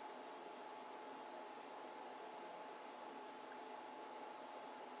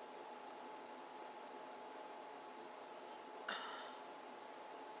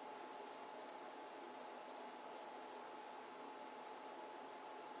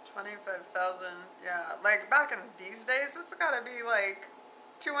 $25,000. Yeah, like back in these days, it's gotta be like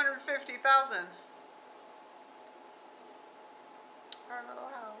 250,000. Her little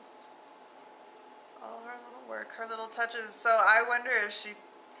house, all her little work, her little touches. So I wonder if she.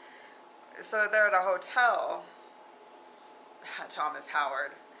 So they're at a hotel. Thomas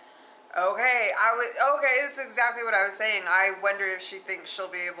Howard. Okay, okay. This is exactly what I was saying. I wonder if she thinks she'll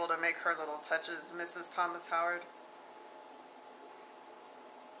be able to make her little touches, Mrs. Thomas Howard.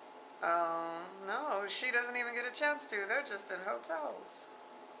 No, she doesn't even get a chance to. They're just in hotels.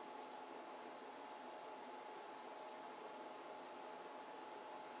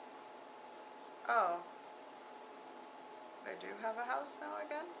 Oh. They do have a house now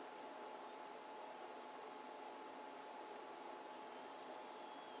again?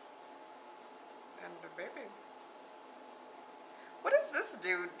 And a baby. What is this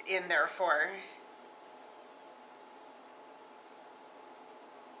dude in there for?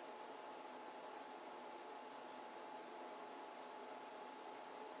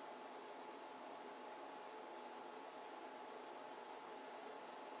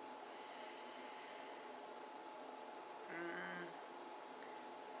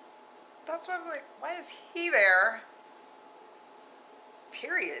 That's why I was like, why is he there?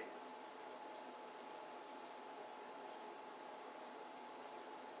 Period.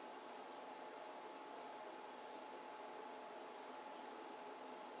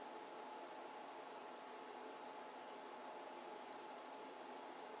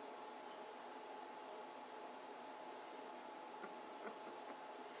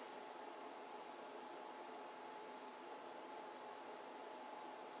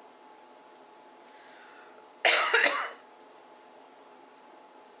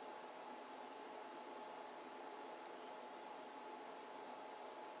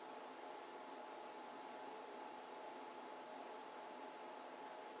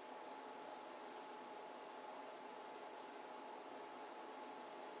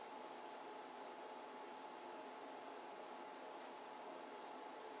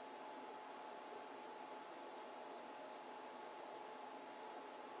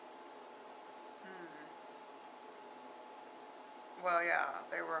 Well, yeah,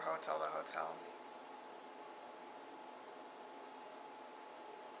 they were hotel to hotel.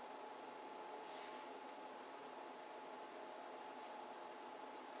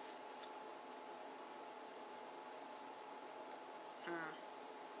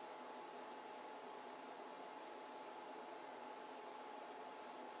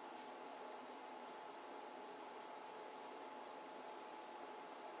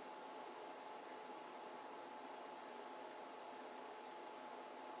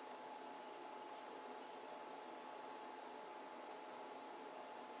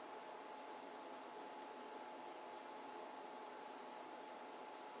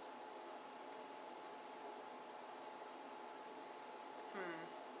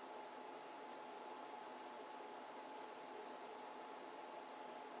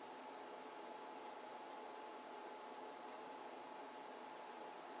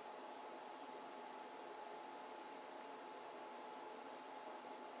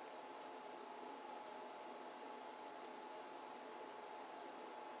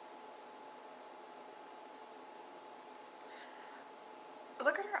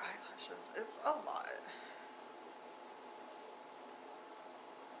 Look at her eyelashes. It's a lot.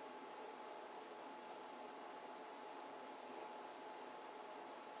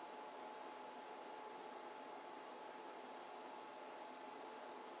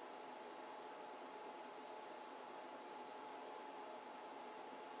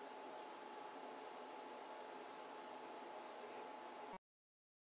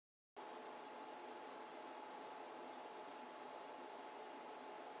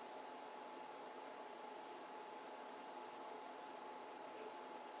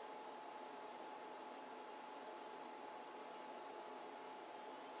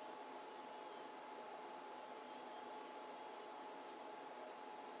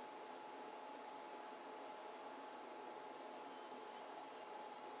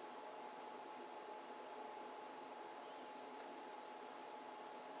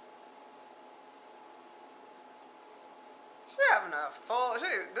 She's having a full.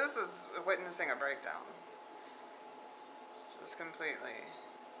 This is witnessing a breakdown. Just completely.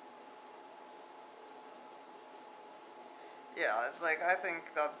 Yeah, it's like, I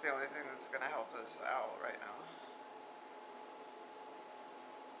think that's the only thing that's gonna help us out right now.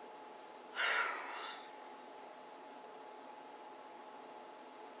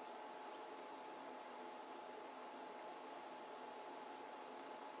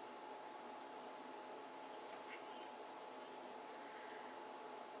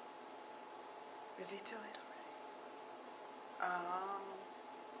 Is he too late already?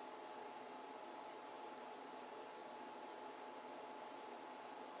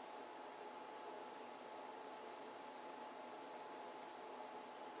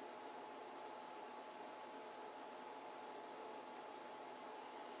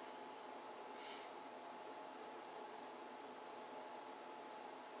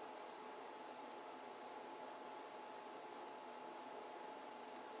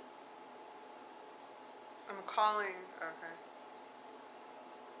 I'm calling. Okay.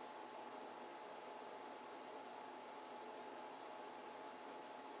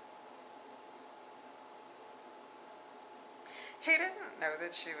 He didn't know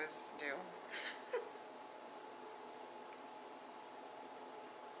that she was due.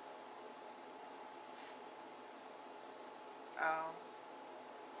 Oh.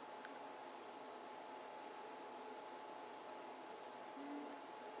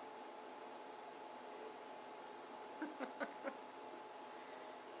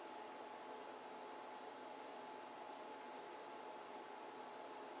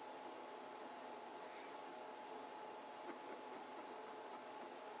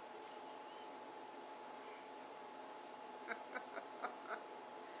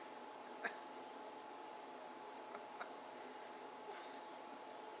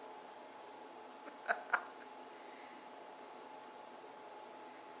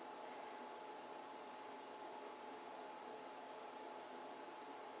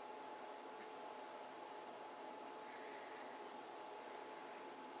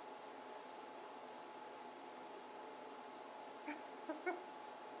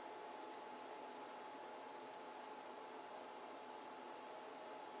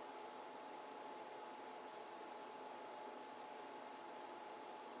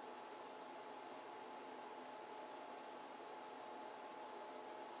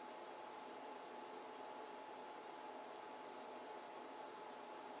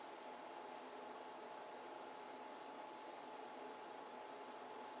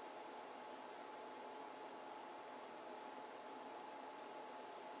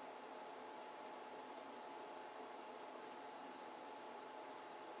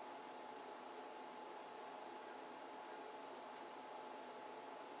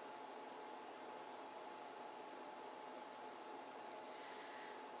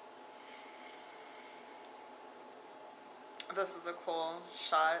 This is a cool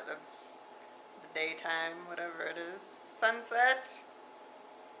shot of the daytime, whatever it is. Sunset.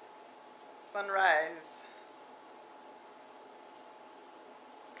 Sunrise.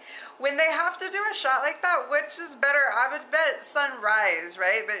 When they have to do a shot like that, which is better? I would bet sunrise,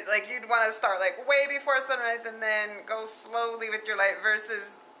 right? But like, you'd want to start like way before sunrise and then go slowly with your light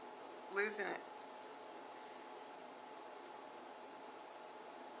versus losing it.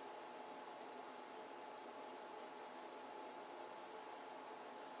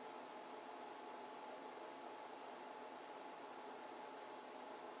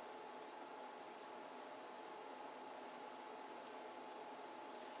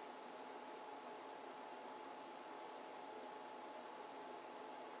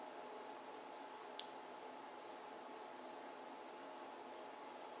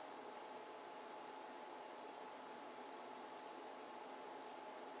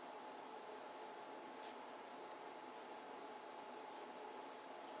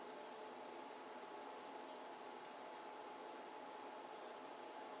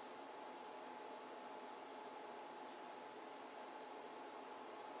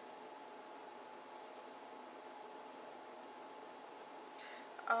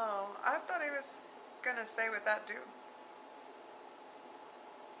 Oh, I thought he was gonna say with that dude.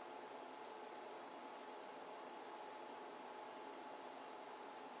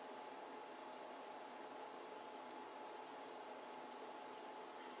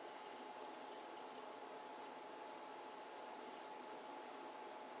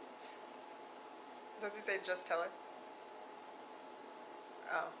 Does he say just tell her?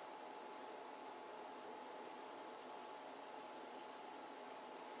 Oh.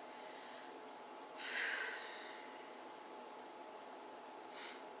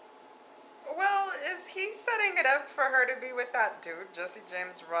 Well, is he setting it up for her to be with that dude, Jesse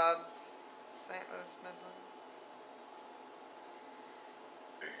James Robs, St. Louis Midland?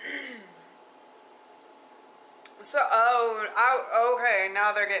 So, okay,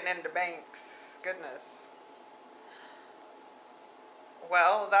 now they're getting into banks. Goodness.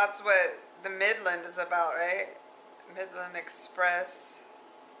 Well, that's what the Midland is about, right? Midland Express.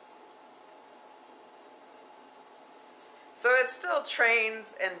 So it's still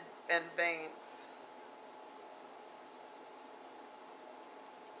trains and banks.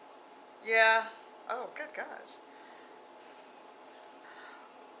 Yeah. Oh, good gosh.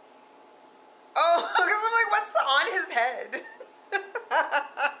 Oh, because I'm like, what's on his head?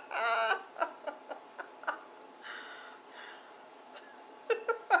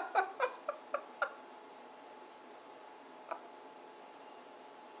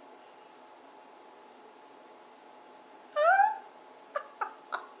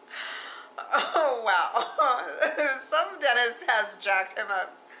 Oh, wow. Some dentist has jacked him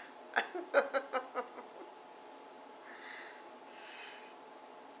up.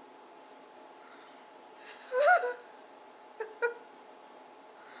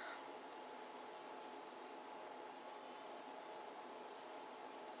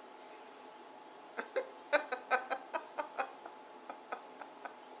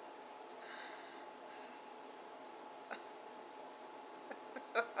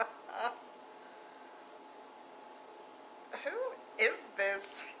 Who is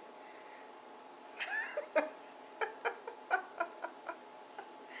this? Who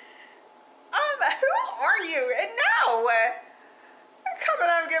are you? And now, you're coming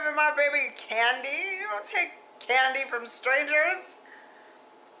up giving my baby candy. You don't take candy from strangers.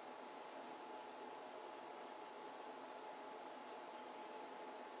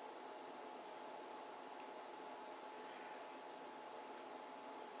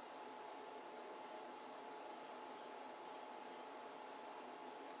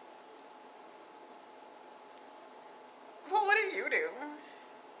 Well, what do you do?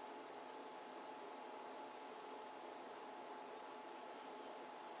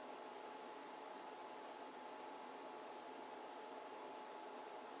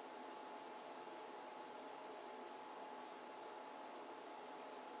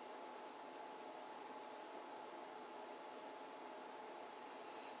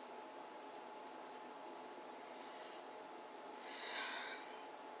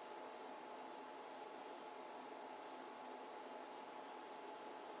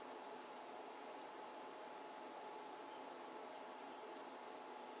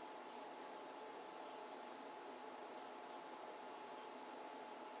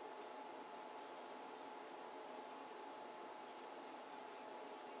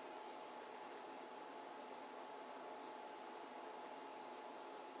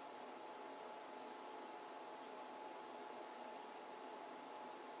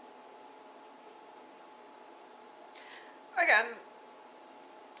 Again,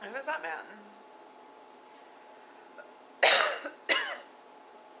 who is that man?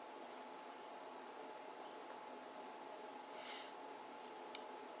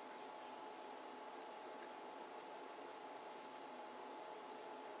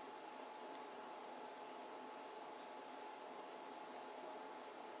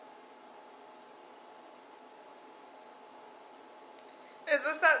 Is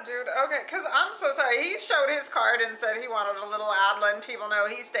this that dude? Okay, because I'm so sorry. He showed his card and said he wanted a little ad letting people know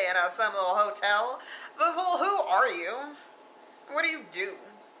he's staying at some little hotel. But, well, who are you? What do you do?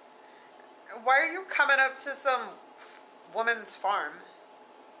 Why are you coming up to some woman's farm?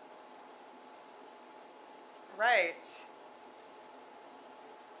 Right.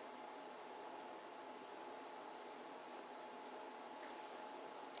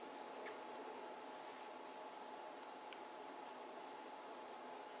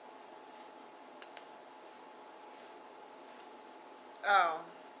 Oh.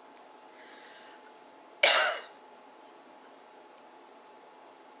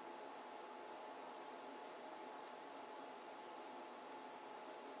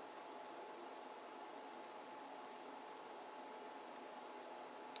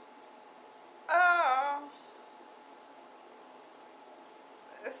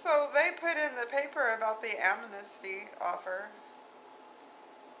 So they put in the paper about the amnesty offer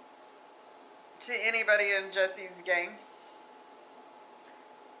to anybody in Jesse's gang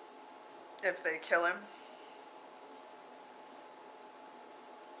if they kill him.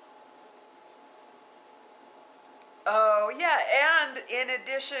 Oh, yeah, and in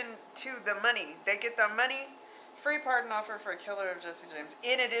addition to the money, they get the money, free pardon offer for a killer of Jesse James,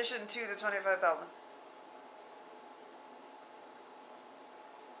 in addition to the $25,000.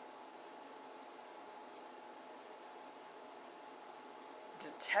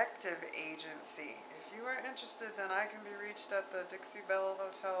 Detective agency. If you are interested, then I can be reached at the Dixie Belle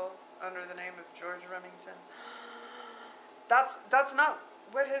Hotel under the name of George Remington. That's not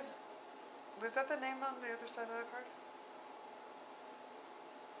what his... Was that the name on the other side of the card?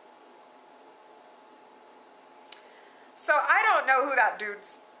 So I don't know who that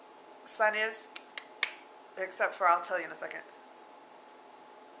dude's son is, except for I'll tell you in a second.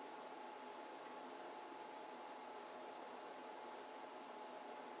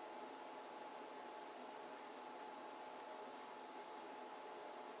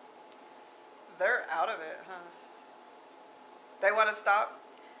 They're out of it, huh? They want to stop?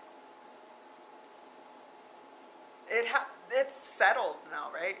 It's settled now,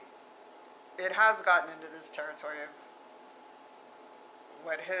 right? It has gotten into this territory of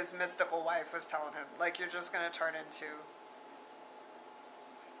what his mystical wife was telling him. Like, you're just going to turn into...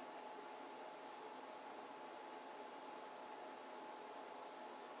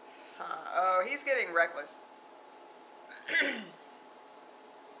 Oh, he's getting reckless.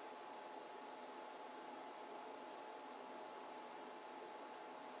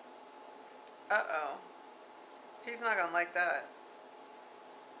 Uh-oh. He's not gonna like that.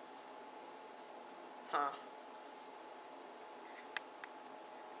 Huh.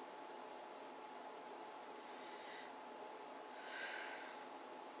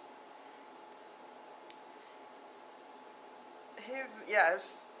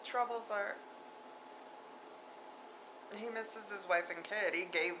 His troubles are... He misses his wife and kid. He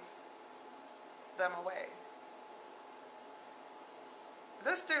gave them away.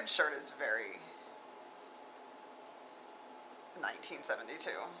 This dude's shirt is very 1972.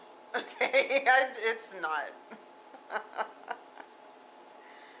 Okay, it's not.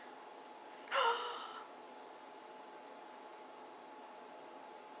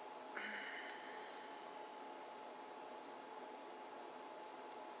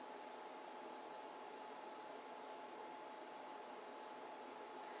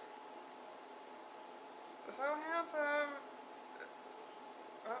 So handsome.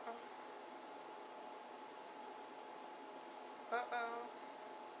 Uh-oh. Uh-oh.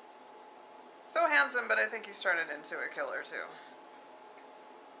 So handsome, but I think he's turning into a killer, too.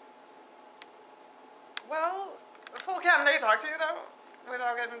 Well, fool, can they talk to you, though?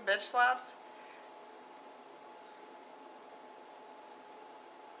 Without getting bitch slapped?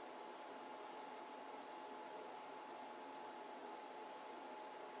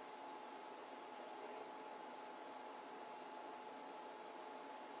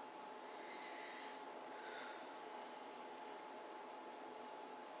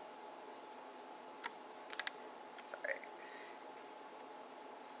 Sorry.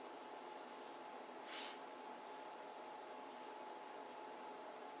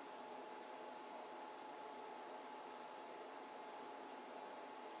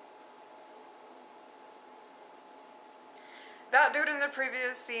 That dude in the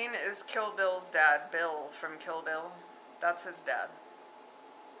previous scene is Kill Bill's dad, Bill from Kill Bill. That's his dad.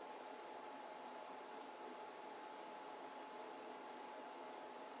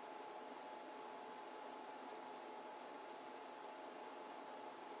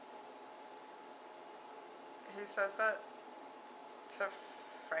 He says that to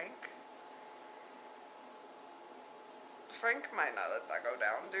Frank. Frank might not let that go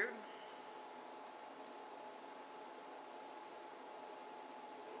down, dude.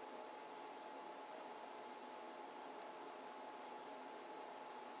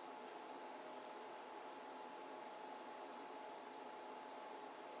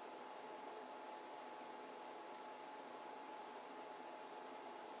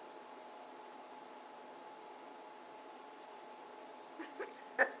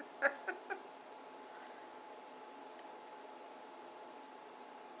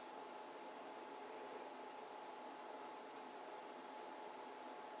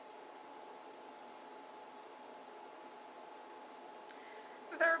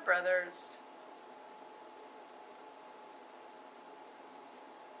 They're brothers.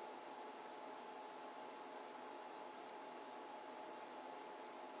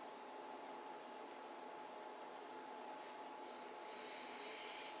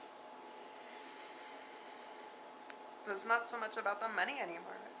 It's not so much about the money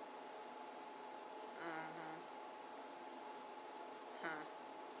anymore. Mm-hmm.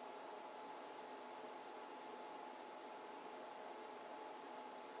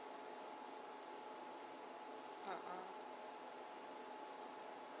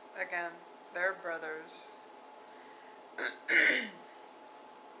 Again, they're brothers.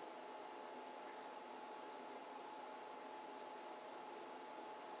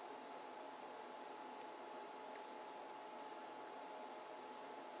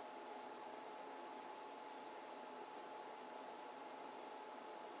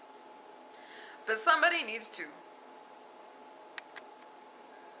 But somebody needs to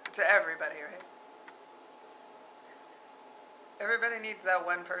everybody, right? Everybody needs that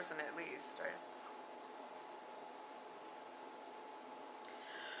one person at least,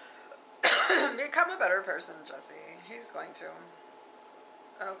 right? Become a better person, Jesse. He's going to.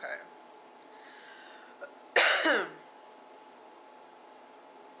 Okay.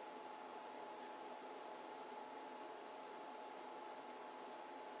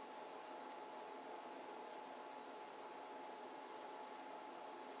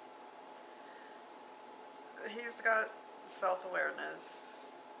 He's got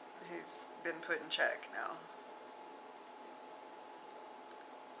self-awareness. He's been put in check now.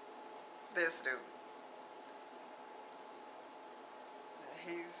 This dude.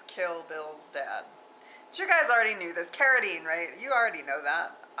 He's Kill Bill's dad. But you guys already knew this. Carradine, right? You already know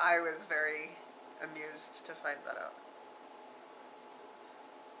that. I was very amused to find that out.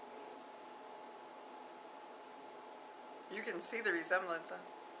 You can see the resemblance.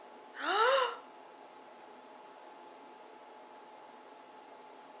 Huh?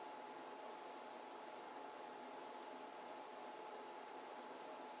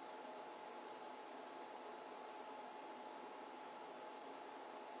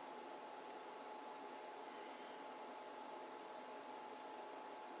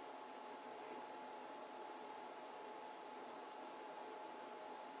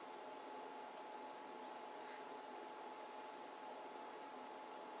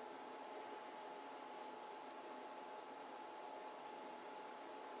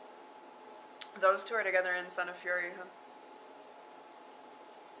 Those two are together in Son of Fury, huh?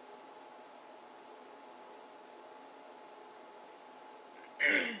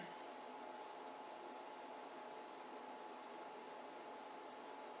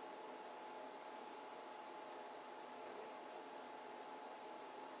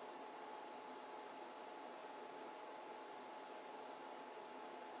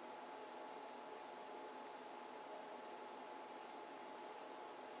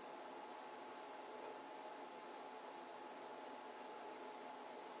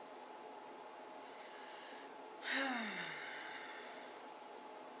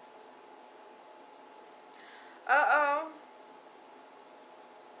 Uh-oh.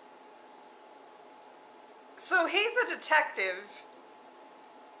 So he's a detective.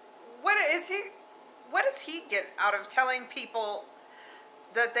 What does he get out of telling people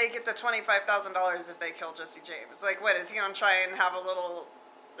that they get the $25,000 if they kill Jesse James? Like, what, is he gonna try and have a little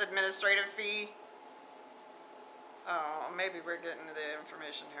administrative fee? Oh, maybe we're getting to the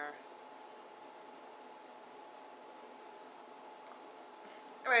information here.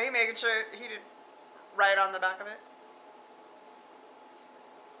 Wait, he making sure he did right on the back of it?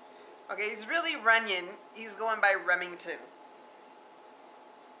 Okay, he's really Runyon. He's going by Remington.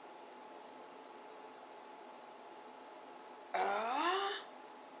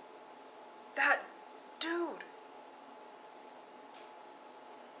 That dude.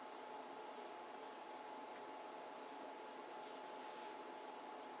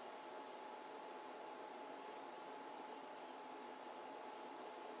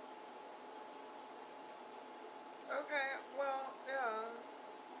 Okay, well, yeah.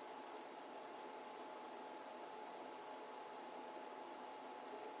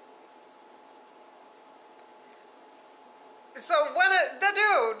 So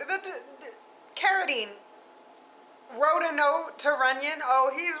Carradine wrote a note to Runyon.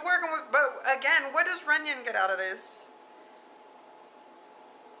 Oh, he's working with, but again, what does Runyon get out of this?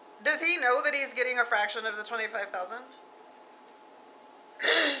 Does he know that he's getting a fraction of the 25,000?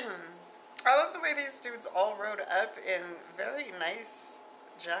 I love the way these dudes all rode up in very nice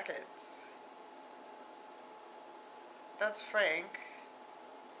jackets. That's Frank.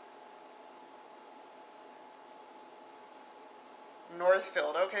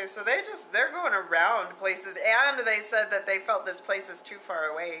 Northfield. Okay, so they're going around places, and they said that they felt this place is too far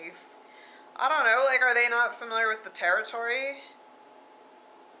away. I don't know, like, are they not familiar with the territory?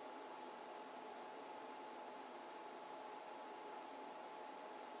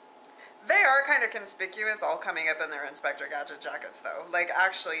 They are kind of conspicuous, all coming up in their Inspector Gadget jackets, though. Like,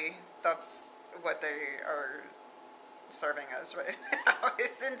 actually, that's what they are serving us right now,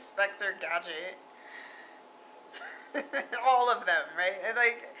 is Inspector Gadget. All of them, right?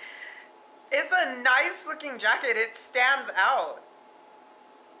 Like, it's a nice looking jacket. It stands out.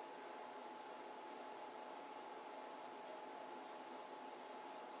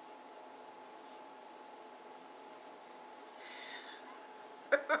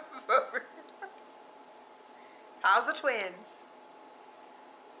 How's the twins?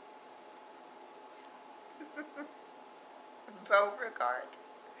 Beauregard.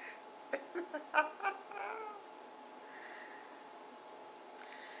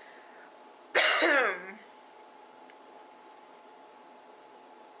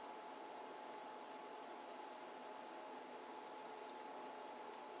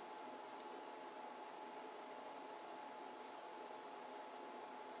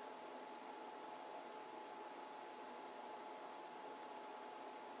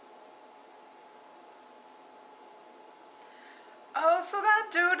 Oh, so that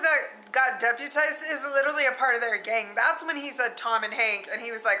dude that got deputized is literally a part of their gang. That's when he said Tom and Hank, and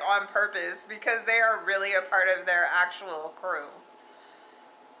he was like on purpose, because they are really a part of their actual crew.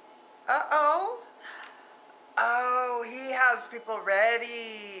 Uh-oh. Oh, he has people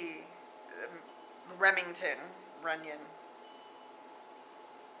ready. Remington. Runyon.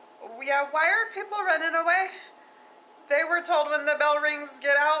 Yeah, why are people running away? They were told when the bell rings,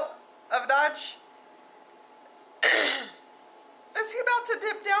 get out of Dodge. Is he about to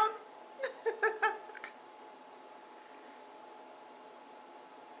dip down?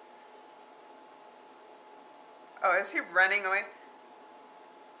 Oh, is he running away?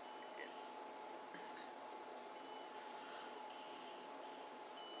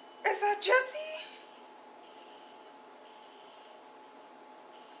 Is that Jesse?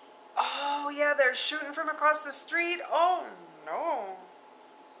 Oh, yeah, they're shooting from across the street. Oh, no.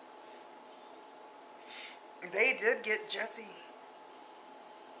 They did get Jesse.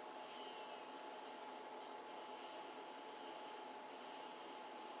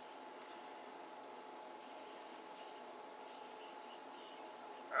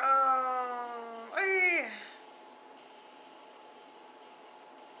 Ay.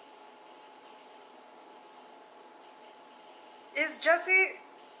 Is Jesse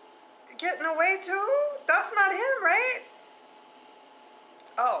getting away too? That's not him, right?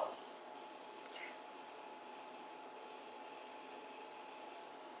 Oh.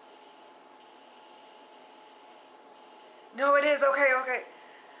 No, it is. Okay, okay.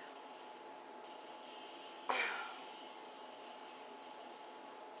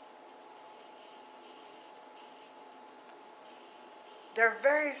 They're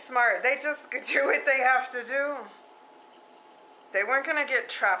very smart. They just do what they have to do. They weren't gonna get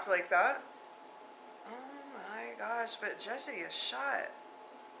trapped like that. Oh my gosh, but Jesse is shot.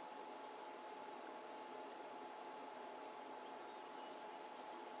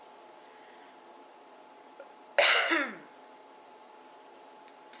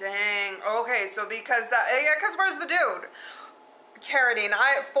 Dang. Okay, so because that, yeah, because where's the dude?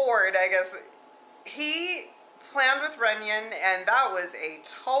 Carradine, Ford, I guess. He planned with Runyon, and that was a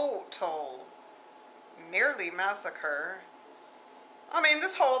total, nearly massacre. I mean,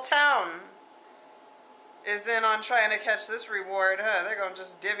 this whole town is in on trying to catch this reward, huh? They're gonna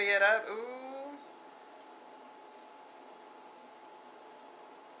just divvy it up. Ooh.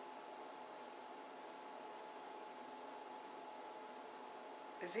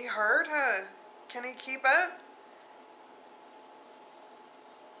 Is he hurt, huh? Can he keep up?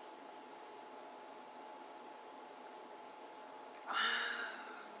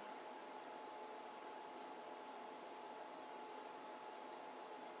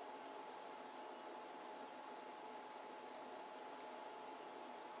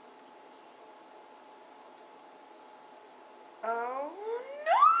 Oh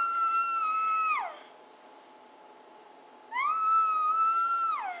no!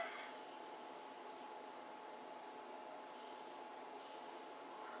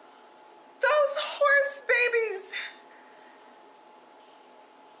 Those horse babies!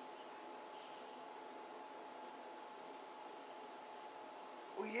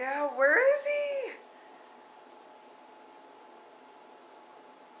 Yeah, where is he?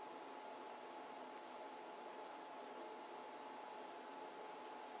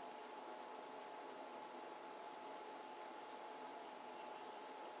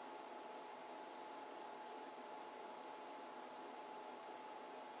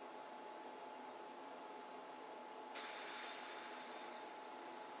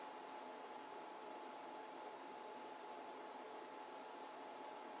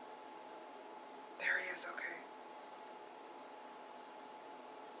 It's okay.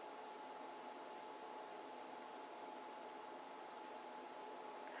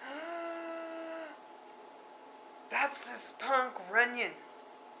 That's this punk Runyon.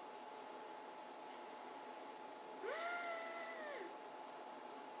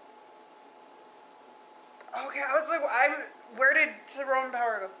 Okay, I was like, where did Tyrone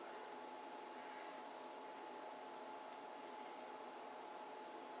Power go?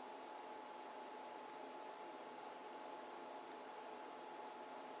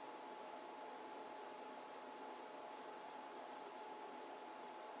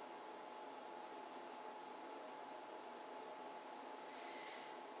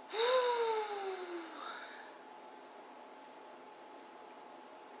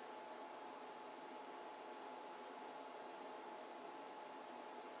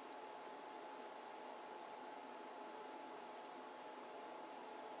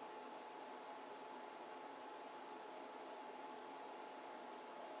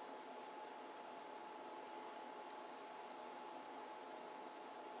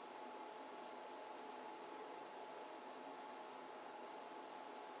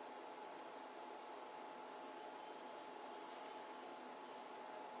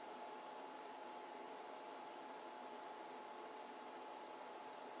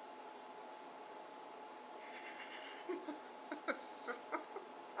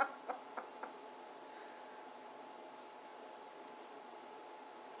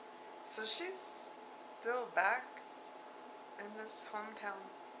 So she's still back in this hometown.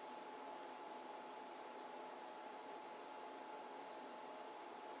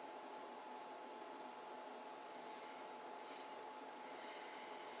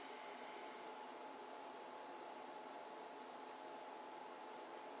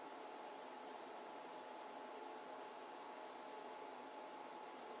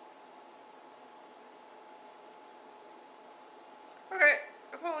 Okay,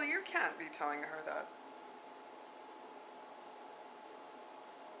 well, you can't be telling her that.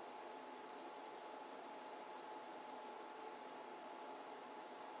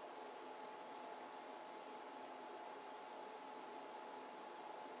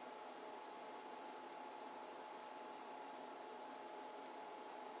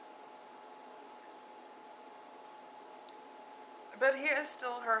 But he is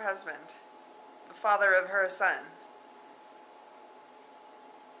still her husband, the father of her son.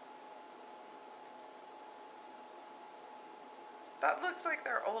 That looks like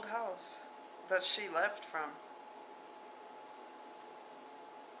their old house that she left from.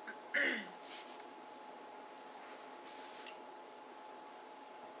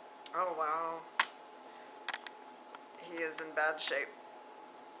 Oh, wow. He is in bad shape.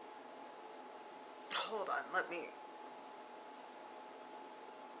 Hold on, let me...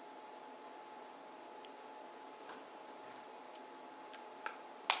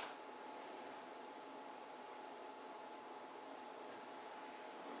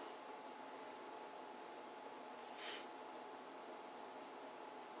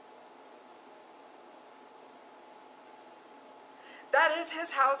 That is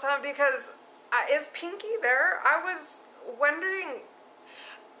his house, huh? Because is Pinky there? I was wondering,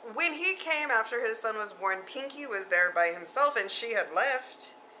 when he came after his son was born, Pinky was there by himself and she had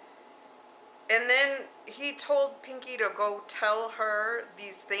left. And then he told Pinky to go tell her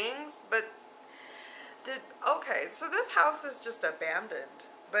these things, but okay, so this house is just abandoned,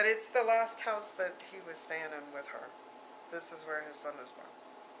 but it's the last house that he was staying in with her. This is where his son was born.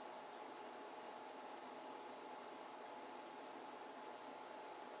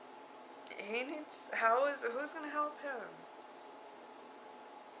 He needs, who's gonna help him?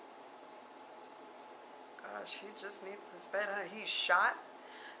 Gosh, he just needs this bed. He's shot.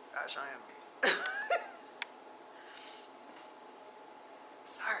 Gosh, I am.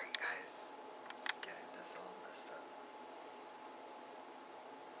 Sorry, guys. Just getting this all messed up.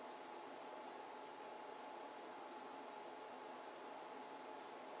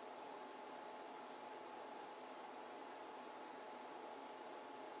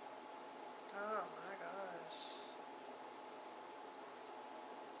 Oh my gosh.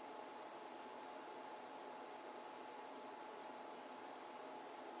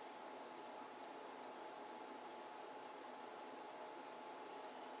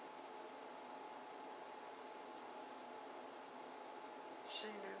 She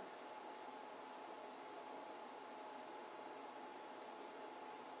knew.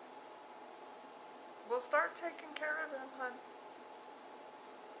 We'll start taking care of him, hon.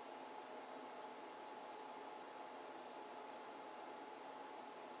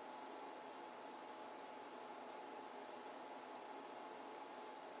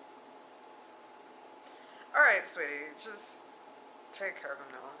 alright, sweetie. Just take care of him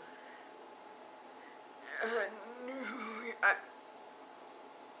now. No,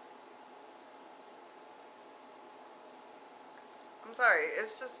 I'm sorry.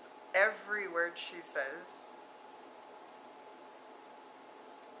 It's just every word she says.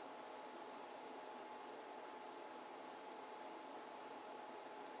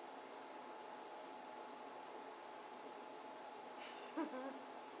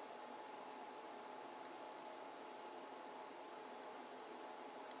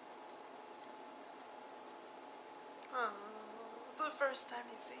 Oh, it's the first time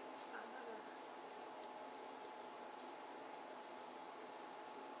you see me, son.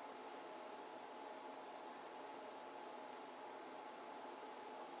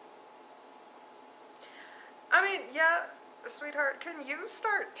 I mean, yeah, sweetheart, can you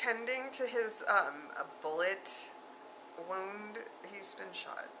start tending to his a bullet wound? He's been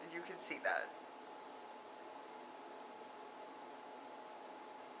shot. You can see that.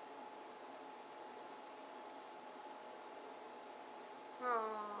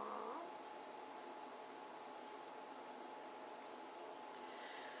 Aww.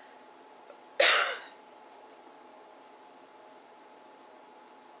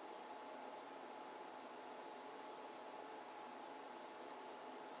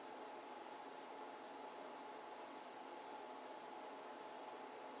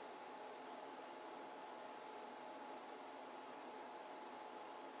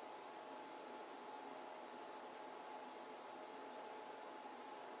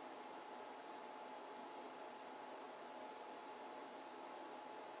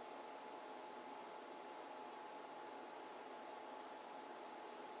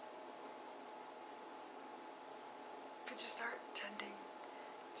 Could you start tending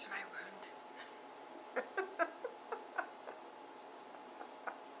to my wound?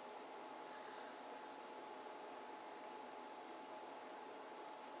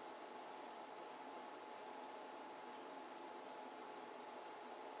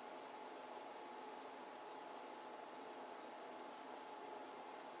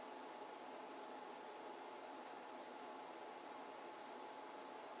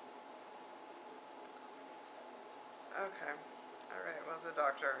 Okay. Alright, well, the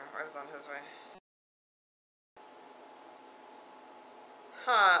doctor was on his way.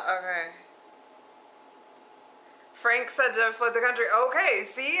 Huh, okay. Frank said to fled the country. Okay,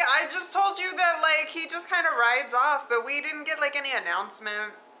 see? I just told you that, like, he just kind of rides off, but we didn't get, like, any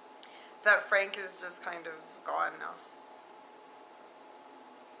announcement that Frank is just kind of gone now.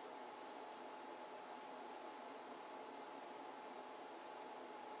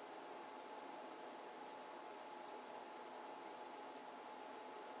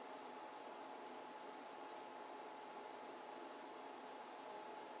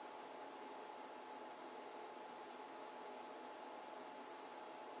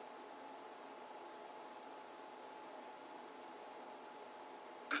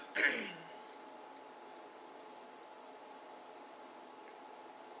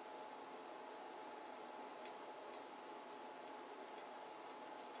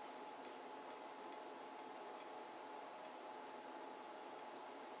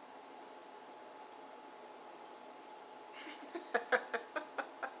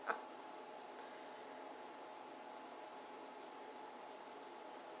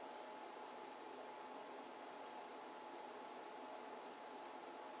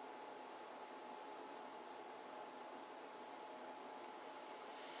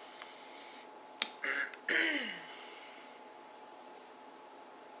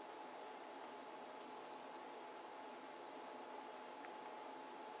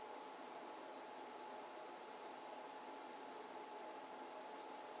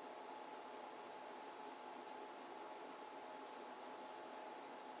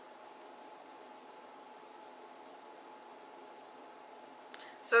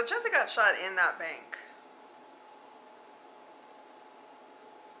 So Jessica got shot in that bank.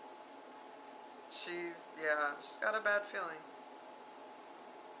 She's got a bad feeling.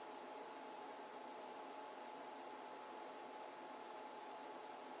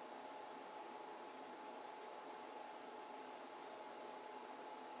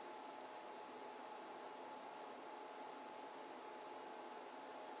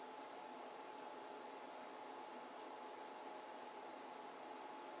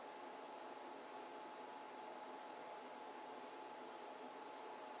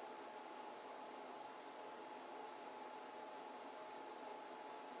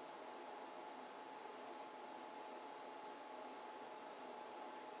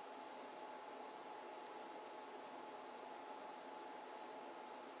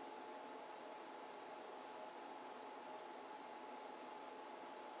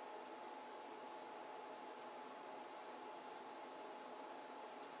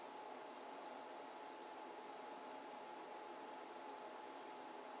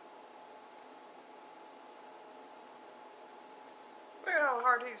 how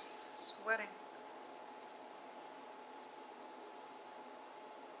hard he's sweating.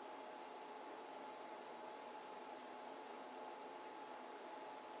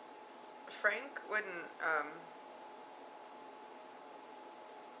 Frank wouldn't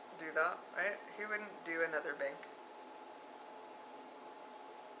do that, right? He wouldn't do another bank.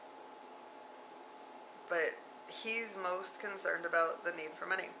 But he's most concerned about the need for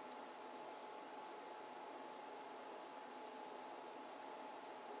money.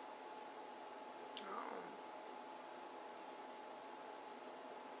 Oh.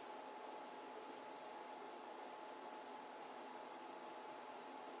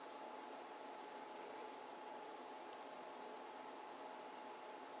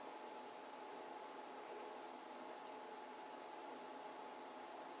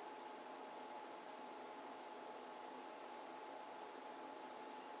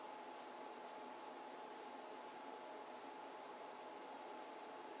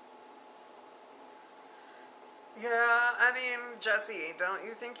 Yeah, I mean, Jesse, don't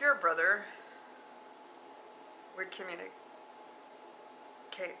you think your brother would communicate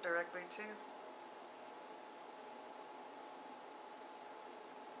directly too?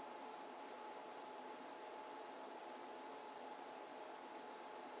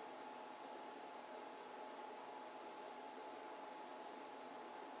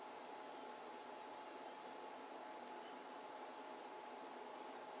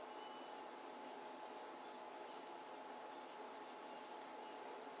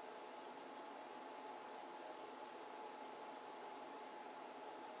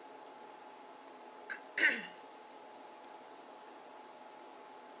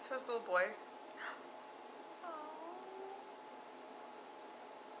 His little boy.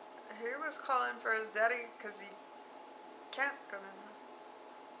 He was calling for his daddy because he can't come in.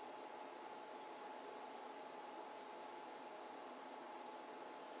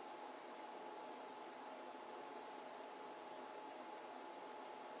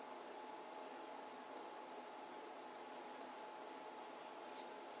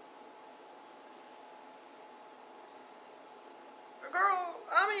 Girl,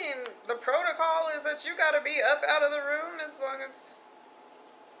 I mean, the protocol is that you gotta be up out of the room as long as...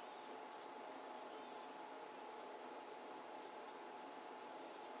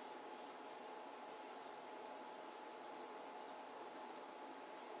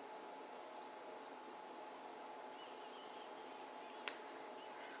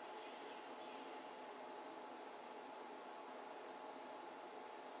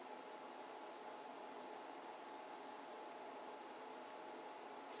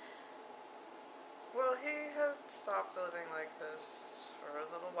 Well, he had stopped living like this for a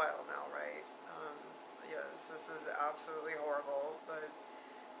little while now, right? Yes, this is absolutely horrible, but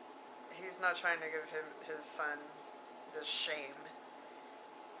he's not trying to give his son this shame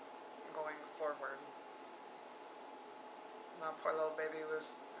going forward. That poor little baby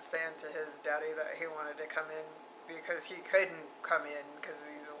was saying to his daddy that he wanted to come in because he couldn't come in because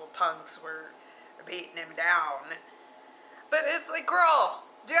these little punks were beating him down. But it's like, girl,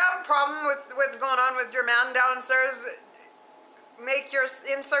 do you have a problem with what's going on with your man downstairs?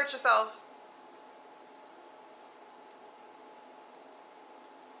 Insert yourself.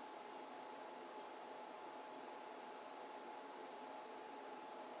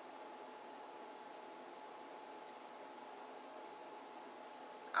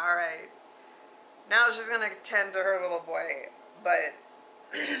 Alright. Now she's gonna tend to her little boy, but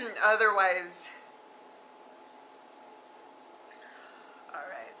otherwise...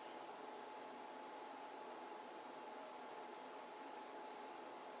 Alright.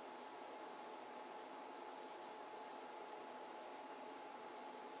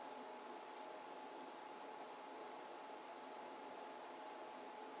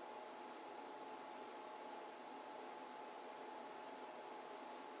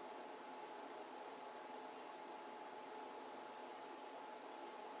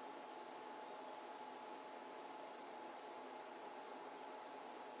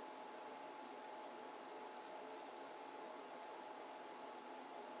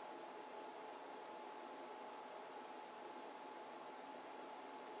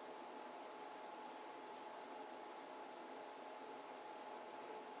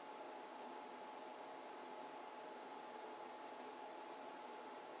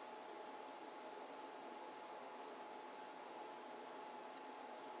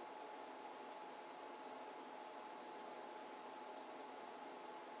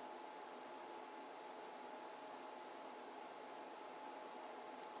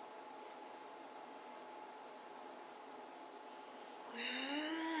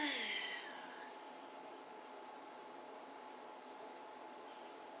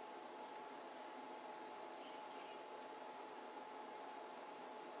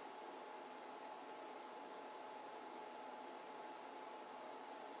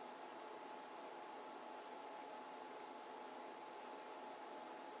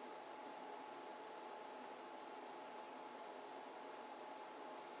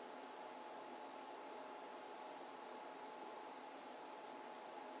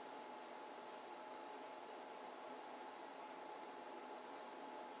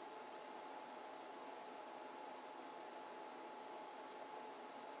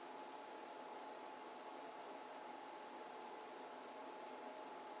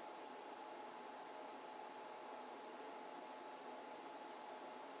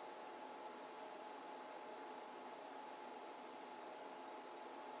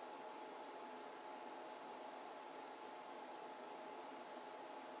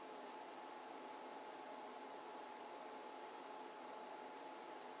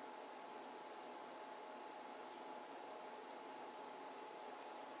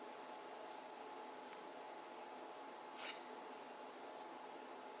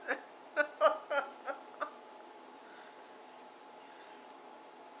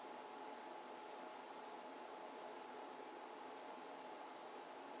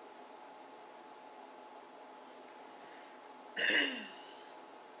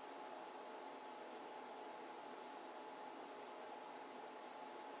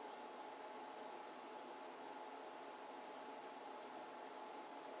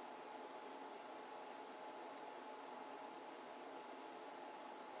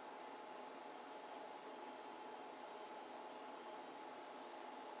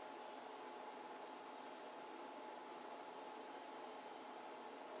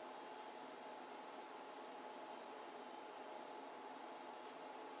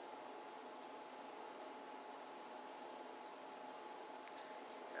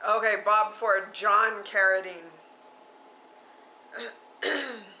 Okay, Bob Ford, John Carradine.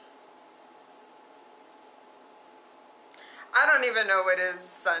 I don't even know what his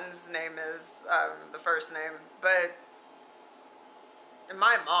son's name is, the first name, but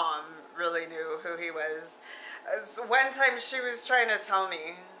my mom really knew who he was. One time she was trying to tell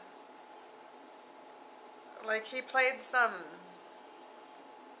me, like, he played some,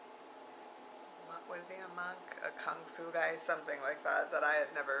 what was he, a monk, a kung fu guy, something like that, that I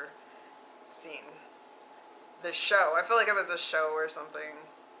had never seen. The show, I feel like it was a show or something.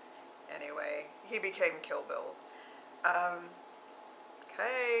 Anyway, he became Kill Bill.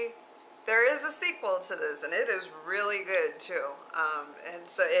 Okay, there is a sequel to this, and it is really good too. And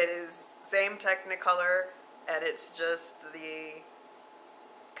so it is same Technicolor, and it's just the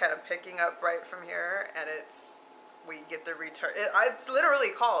kind of picking up right from here, and we get the return. It's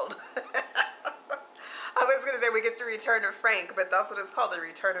literally called. I was gonna say we get the return of Frank, but that's what it's called, the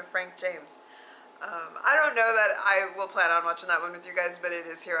return of Frank James. I don't know that I will plan on watching that one with you guys, but it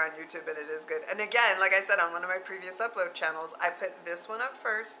is here on YouTube and it is good. And again, like I said on one of my previous upload channels, I put this one up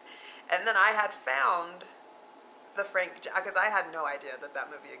first, and then I had found the Frank, because I had no idea that that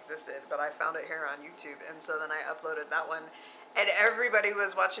movie existed, but I found it here on YouTube, and so then I uploaded that one, and everybody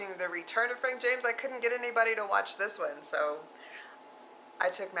was watching the Return of Frank James. I couldn't get anybody to watch this one, so I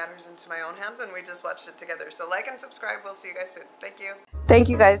took matters into my own hands, and we just watched it together. So like and subscribe. We'll see you guys soon. Thank you. Thank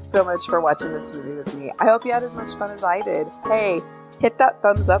you guys so much for watching this movie with me. I hope you had as much fun as I did. Hey, hit that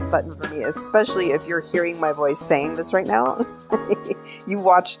thumbs up button for me, especially if you're hearing my voice saying this right now. You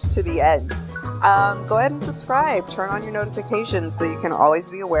watched to the end. Go ahead and subscribe. Turn on your notifications so you can always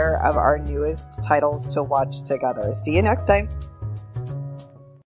be aware of our newest titles to watch together. See you next time.